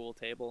around the pool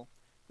table,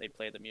 they'd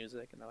play the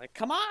music and they're like,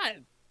 come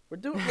on,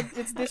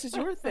 this is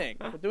your thing,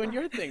 we're doing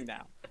your thing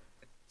now.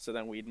 So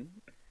then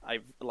I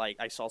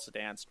salsa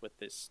danced with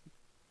this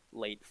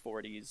late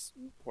 40s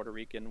Puerto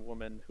Rican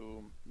woman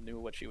who knew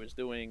what she was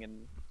doing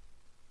and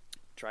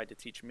tried to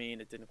teach me,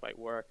 and it didn't quite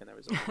work, and there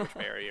was a language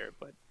barrier,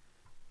 but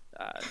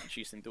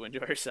she seemed to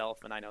enjoy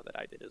herself, and I know that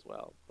I did as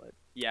well. But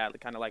yeah,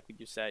 kind of like what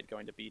you said,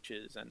 going to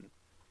beaches, and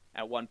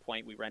at one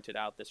point we rented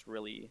out this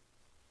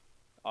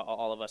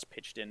all of us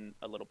pitched in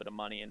a little bit of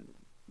money and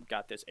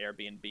got this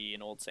Airbnb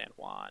in Old San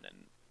Juan,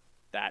 and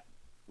that,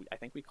 I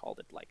think we called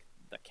it like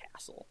the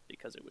castle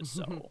because it was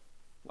so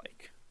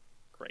like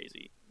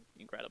crazy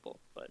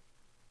incredible. But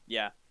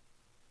yeah,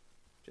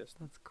 just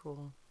that's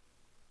cool.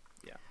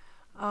 Yeah.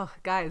 Oh,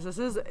 guys, this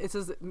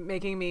is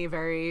making me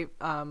very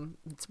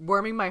it's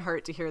warming my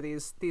heart to hear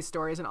these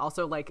stories. And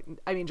also, like,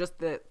 I mean, just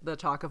the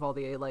talk of all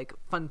the like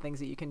fun things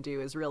that you can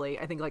do is really,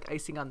 I think, like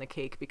icing on the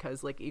cake,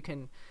 because like you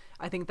can,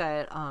 I think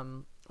that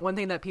one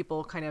thing that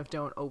people kind of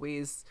don't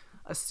always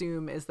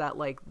assume is that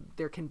like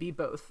there can be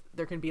both.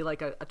 There can be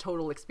like a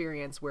total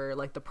experience where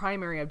like the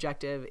primary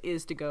objective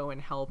is to go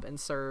and help and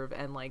serve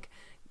and like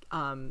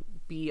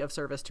be of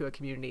service to a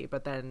community,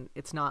 but then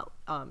it's not,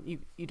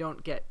 you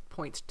don't get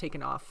points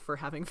taken off for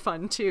having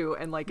fun too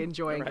and like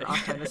enjoying your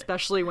off time,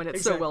 especially when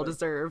it's so well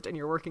deserved and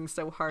you're working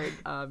so hard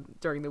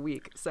during the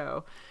week.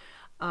 So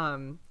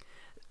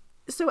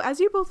as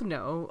you both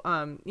know,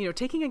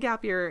 taking a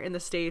gap year in the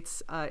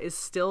States is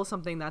still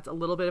something that's a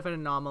little bit of an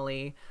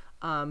anomaly,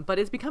 but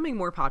it's becoming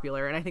more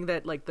popular. And I think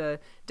that like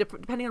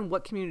depending on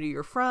what community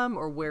you're from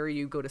or where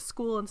you go to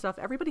school and stuff,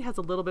 everybody has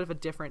a little bit of a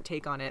different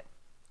take on it.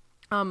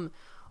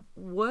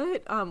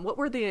 What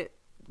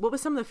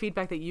was some of the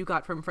feedback that you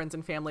got from friends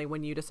and family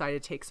when you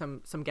decided to take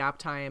some gap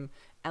time,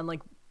 and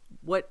like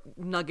what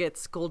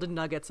golden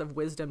nuggets of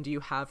wisdom do you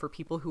have for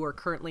people who are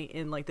currently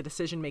in like the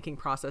decision-making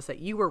process that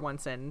you were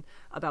once in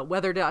about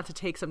whether to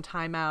take some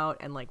time out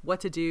and like what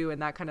to do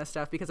and that kind of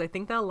stuff? Because I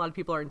think that a lot of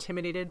people are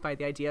intimidated by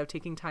the idea of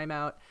taking time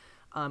out,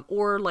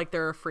 or like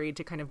they're afraid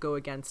to kind of go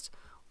against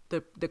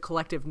the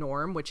collective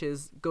norm, which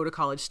is go to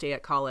college, stay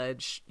at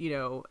college,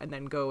 and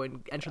then go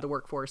and enter the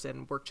workforce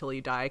and work till you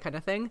die kind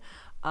of thing.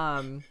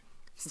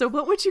 So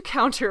what would you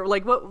counter?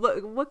 Like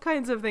what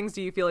kinds of things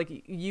do you feel like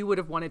you would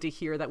have wanted to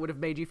hear that would have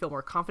made you feel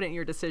more confident in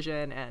your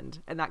decision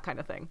and that kind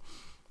of thing?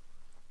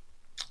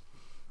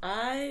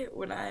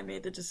 When I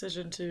made the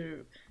decision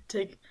to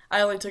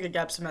I only took a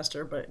gap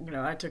semester, but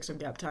I took some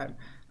gap time.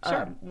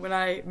 Sure. When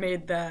I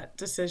made that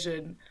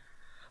decision,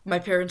 my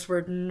parents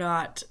were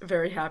not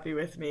very happy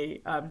with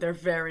me. They're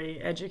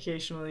very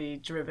educationally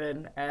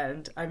driven,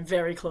 and I'm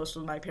very close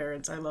with my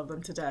parents. I love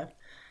them to death.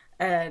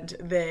 And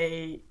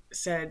they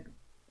said,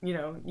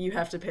 you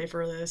have to pay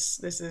for this.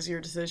 This is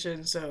your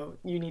decision, so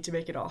you need to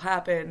make it all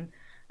happen.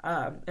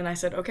 And I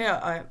said, okay,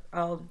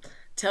 I'll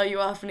tell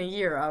you off in a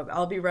year.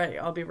 I'll be right.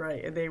 I'll be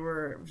right. And they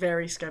were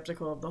very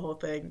skeptical of the whole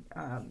thing.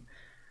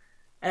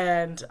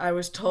 And I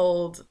was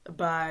told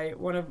by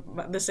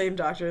the same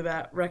doctor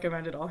that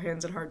recommended All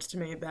Hands and Hearts to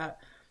me that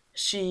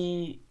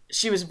she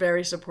was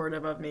very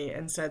supportive of me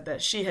and said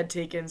that she had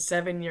taken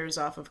 7 years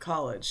off of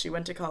college. She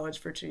went to college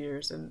for 2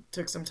 years and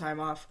took some time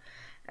off.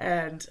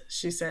 And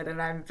she said,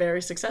 and I'm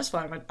very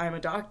successful. I'm a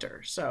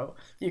doctor, so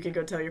you can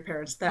go tell your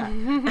parents that.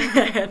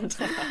 And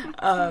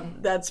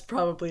that's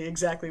probably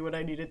exactly what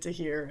I needed to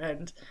hear.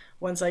 And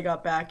once I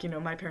got back,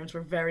 my parents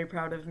were very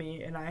proud of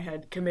me, and I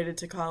had committed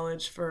to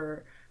college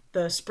for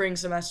the spring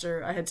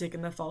semester. I had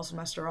taken the fall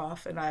semester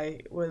off, and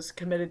I was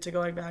committed to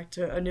going back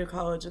to a new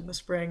college in the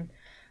spring.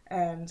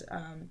 And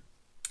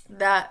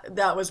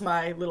that was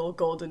my little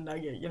golden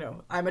nugget.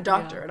 I'm a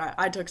doctor, and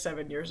I took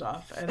 7 years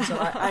off, and so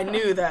I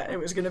knew that it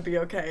was going to be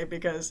okay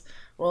because,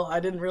 well, I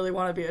didn't really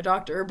want to be a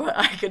doctor, but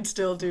I could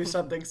still do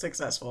something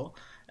successful.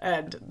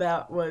 And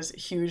that was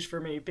huge for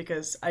me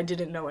because I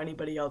didn't know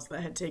anybody else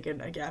that had taken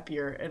a gap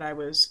year, and I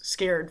was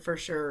scared for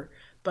sure,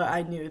 but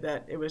I knew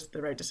that it was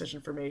the right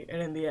decision for me.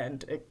 And in the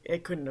end, I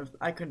couldn't have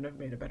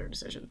made a better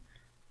decision.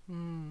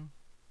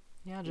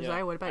 Yeah,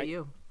 Josiah, what about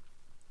you?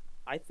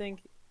 I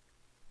think,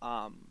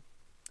 I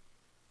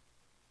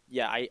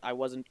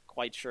wasn't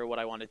quite sure what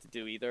I wanted to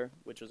do either,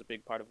 which was a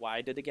big part of why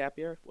I did the gap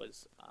year,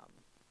 was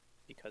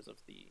because of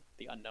the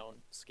unknown,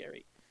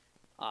 scary.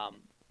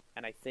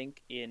 And I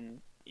think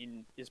in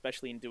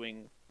especially in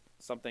doing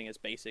something as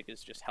basic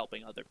as just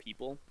helping other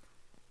people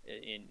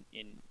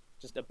in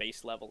just a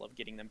base level of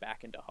getting them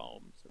back into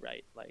homes,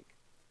 right? Like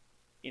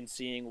in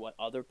seeing what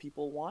other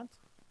people want,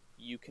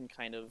 you can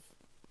kind of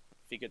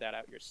figure that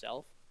out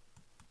yourself.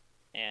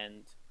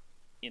 And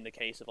in the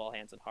case of All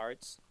Hands and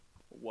Hearts,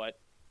 what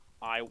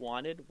I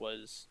wanted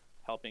was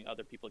helping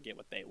other people get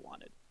what they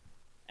wanted,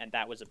 and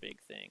that was a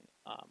big thing.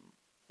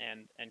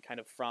 And kind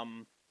of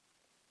from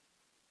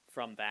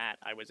that,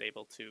 I was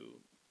able to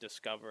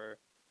discover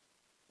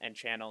and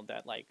channel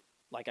that, like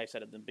I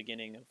said at the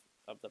beginning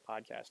of the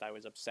podcast, I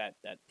was upset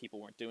that people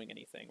weren't doing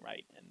anything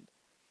right, and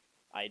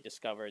I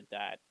discovered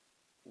that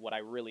what I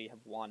really have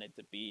wanted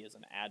to be is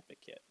an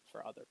advocate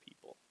for other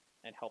people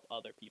and help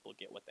other people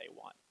get what they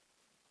want.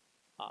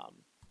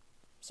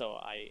 So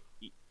I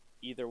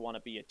either want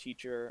to be a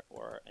teacher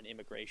or an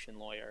immigration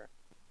lawyer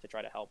to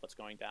try to help what's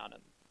going down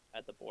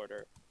at the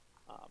border.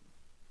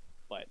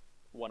 But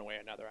one way or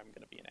another, I'm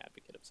going to be an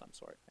advocate of some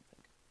sort, I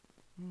think.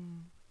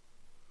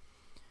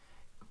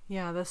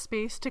 Yeah, the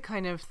space to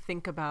kind of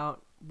think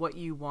about what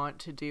you want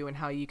to do and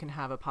how you can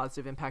have a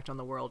positive impact on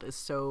the world is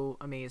so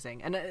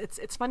amazing. And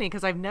it's funny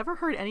because I've never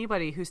heard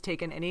anybody who's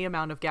taken any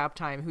amount of gap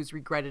time who's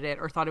regretted it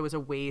or thought it was a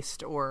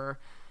waste or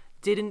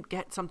didn't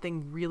get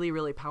something really,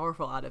 really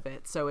powerful out of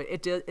it. So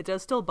it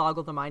does still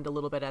boggle the mind a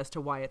little bit as to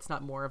why it's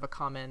not more of a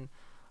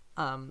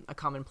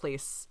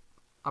commonplace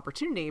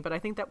opportunity. But I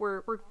think that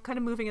we're kind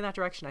of moving in that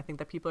direction. I think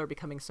that people are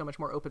becoming so much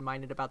more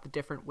open-minded about the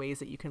different ways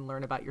that you can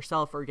learn about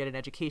yourself or get an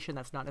education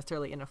that's not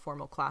necessarily in a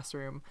formal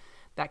classroom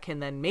that can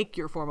then make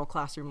your formal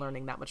classroom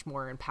learning that much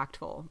more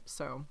impactful.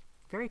 So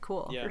very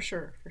cool. Yeah, for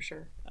sure.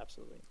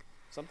 Absolutely.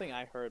 Something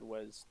I heard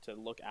was to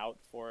look out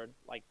for,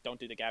 like,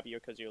 don't do the gap year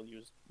because you'll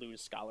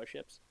lose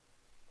scholarships.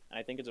 And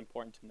I think it's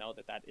important to know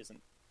that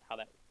isn't how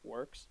that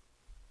works,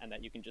 and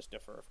that you can just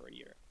defer for a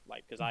year.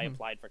 Like, because I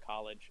applied for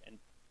college and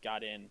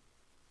got in,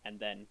 and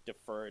then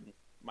deferred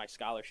my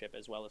scholarship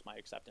as well as my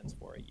acceptance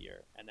for a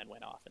year, and then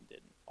went off and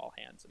did all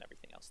hands and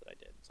everything else that I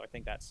did. So I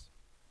think that's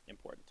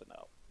important to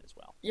know as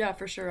well. Yeah,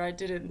 for sure. I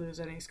didn't lose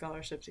any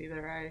scholarships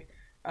either. I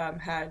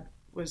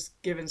was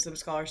given some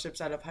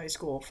scholarships out of high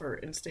school for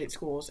in-state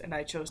schools, and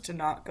I chose to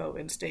not go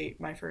in-state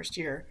my first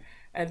year.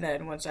 And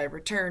then once I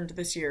returned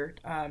this year,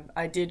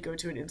 I did go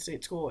to an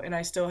in-state school, and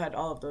I still had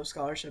all of those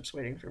scholarships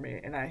waiting for me,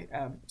 and I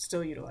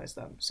still utilized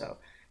them. So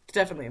it's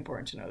definitely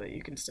important to know that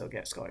you can still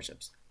get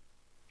scholarships.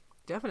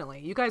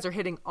 Definitely. You guys are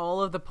hitting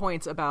all of the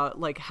points about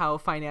like how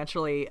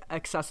financially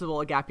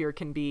accessible a gap year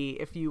can be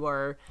if you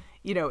are,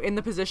 you know, in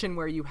the position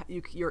where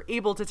you're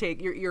able to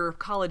take, you're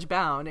college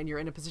bound and you're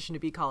in a position to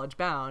be college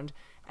bound,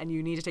 and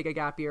you need to take a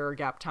gap year or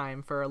gap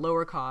time for a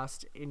lower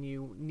cost, and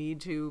you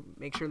need to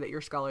make sure that your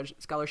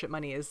scholarship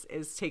money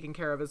is taken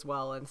care of as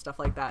well and stuff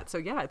like that. So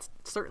yeah, it's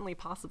certainly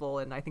possible.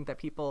 And I think that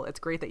it's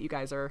great that you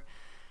guys are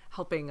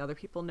helping other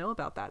people know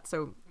about that.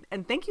 So,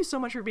 and thank you so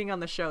much for being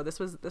on the show. This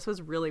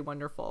was really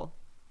wonderful.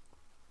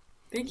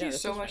 Thank you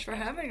so much for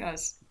having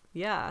us.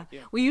 Yeah.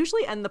 We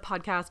usually end the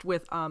podcast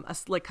with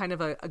kind of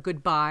a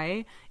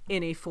goodbye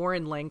in a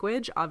foreign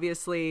language.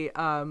 Obviously,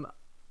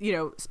 you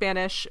know,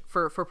 Spanish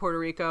for Puerto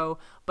Rico,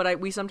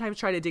 but we sometimes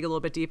try to dig a little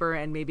bit deeper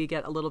and maybe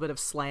get a little bit of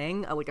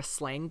slang, like a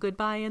slang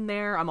goodbye in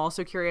there. I'm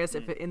also curious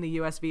if in the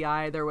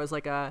USVI there was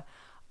like a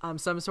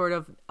some sort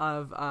of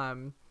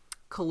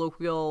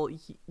colloquial,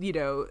 you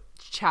know,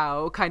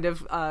 ciao kind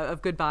of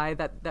goodbye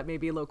that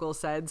maybe locals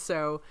said.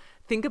 So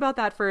think about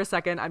that for a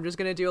second. I'm just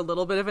going to do a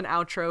little bit of an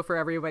outro for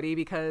everybody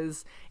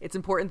because it's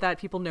important that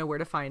people know where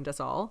to find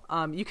us all.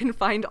 You can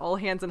find All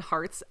Hands and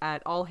Hearts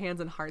at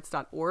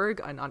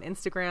allhandsandhearts.org and on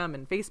Instagram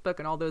and Facebook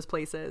and all those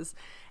places.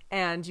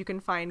 And you can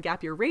find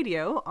Gap Year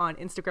Radio on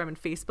Instagram and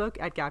Facebook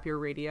at Gap Year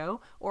Radio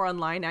or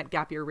online at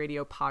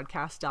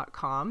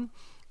gapyearradiopodcast.com.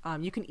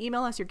 You can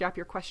email us your Gap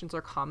Year questions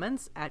or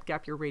comments at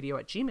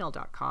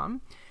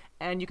gapyearradio@gmail.com.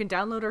 And you can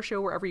download our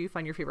show wherever you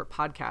find your favorite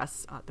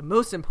podcasts. The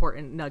most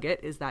important nugget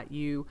is that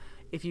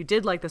if you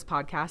did like this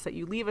podcast, that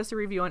you leave us a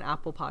review on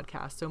Apple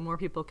Podcasts so more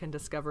people can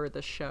discover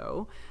the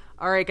show.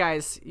 All right,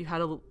 guys, you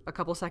had a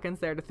couple seconds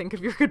there to think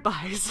of your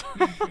goodbyes.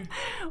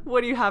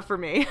 What do you have for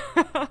me?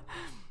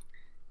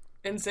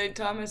 In St.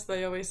 Thomas,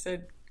 they always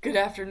said good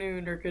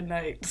afternoon or good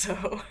night.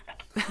 So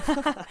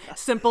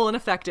simple and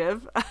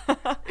effective.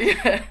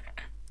 Yeah.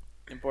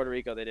 In Puerto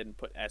Rico, they didn't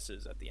put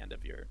S's at the end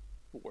of your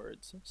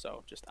words,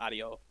 so just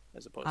adio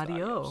as opposed to adio.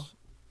 adios.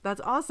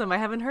 That's awesome. I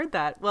haven't heard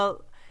that.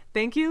 Well,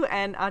 thank you,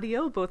 and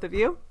adio, both of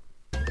you.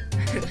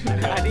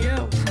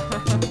 Adio.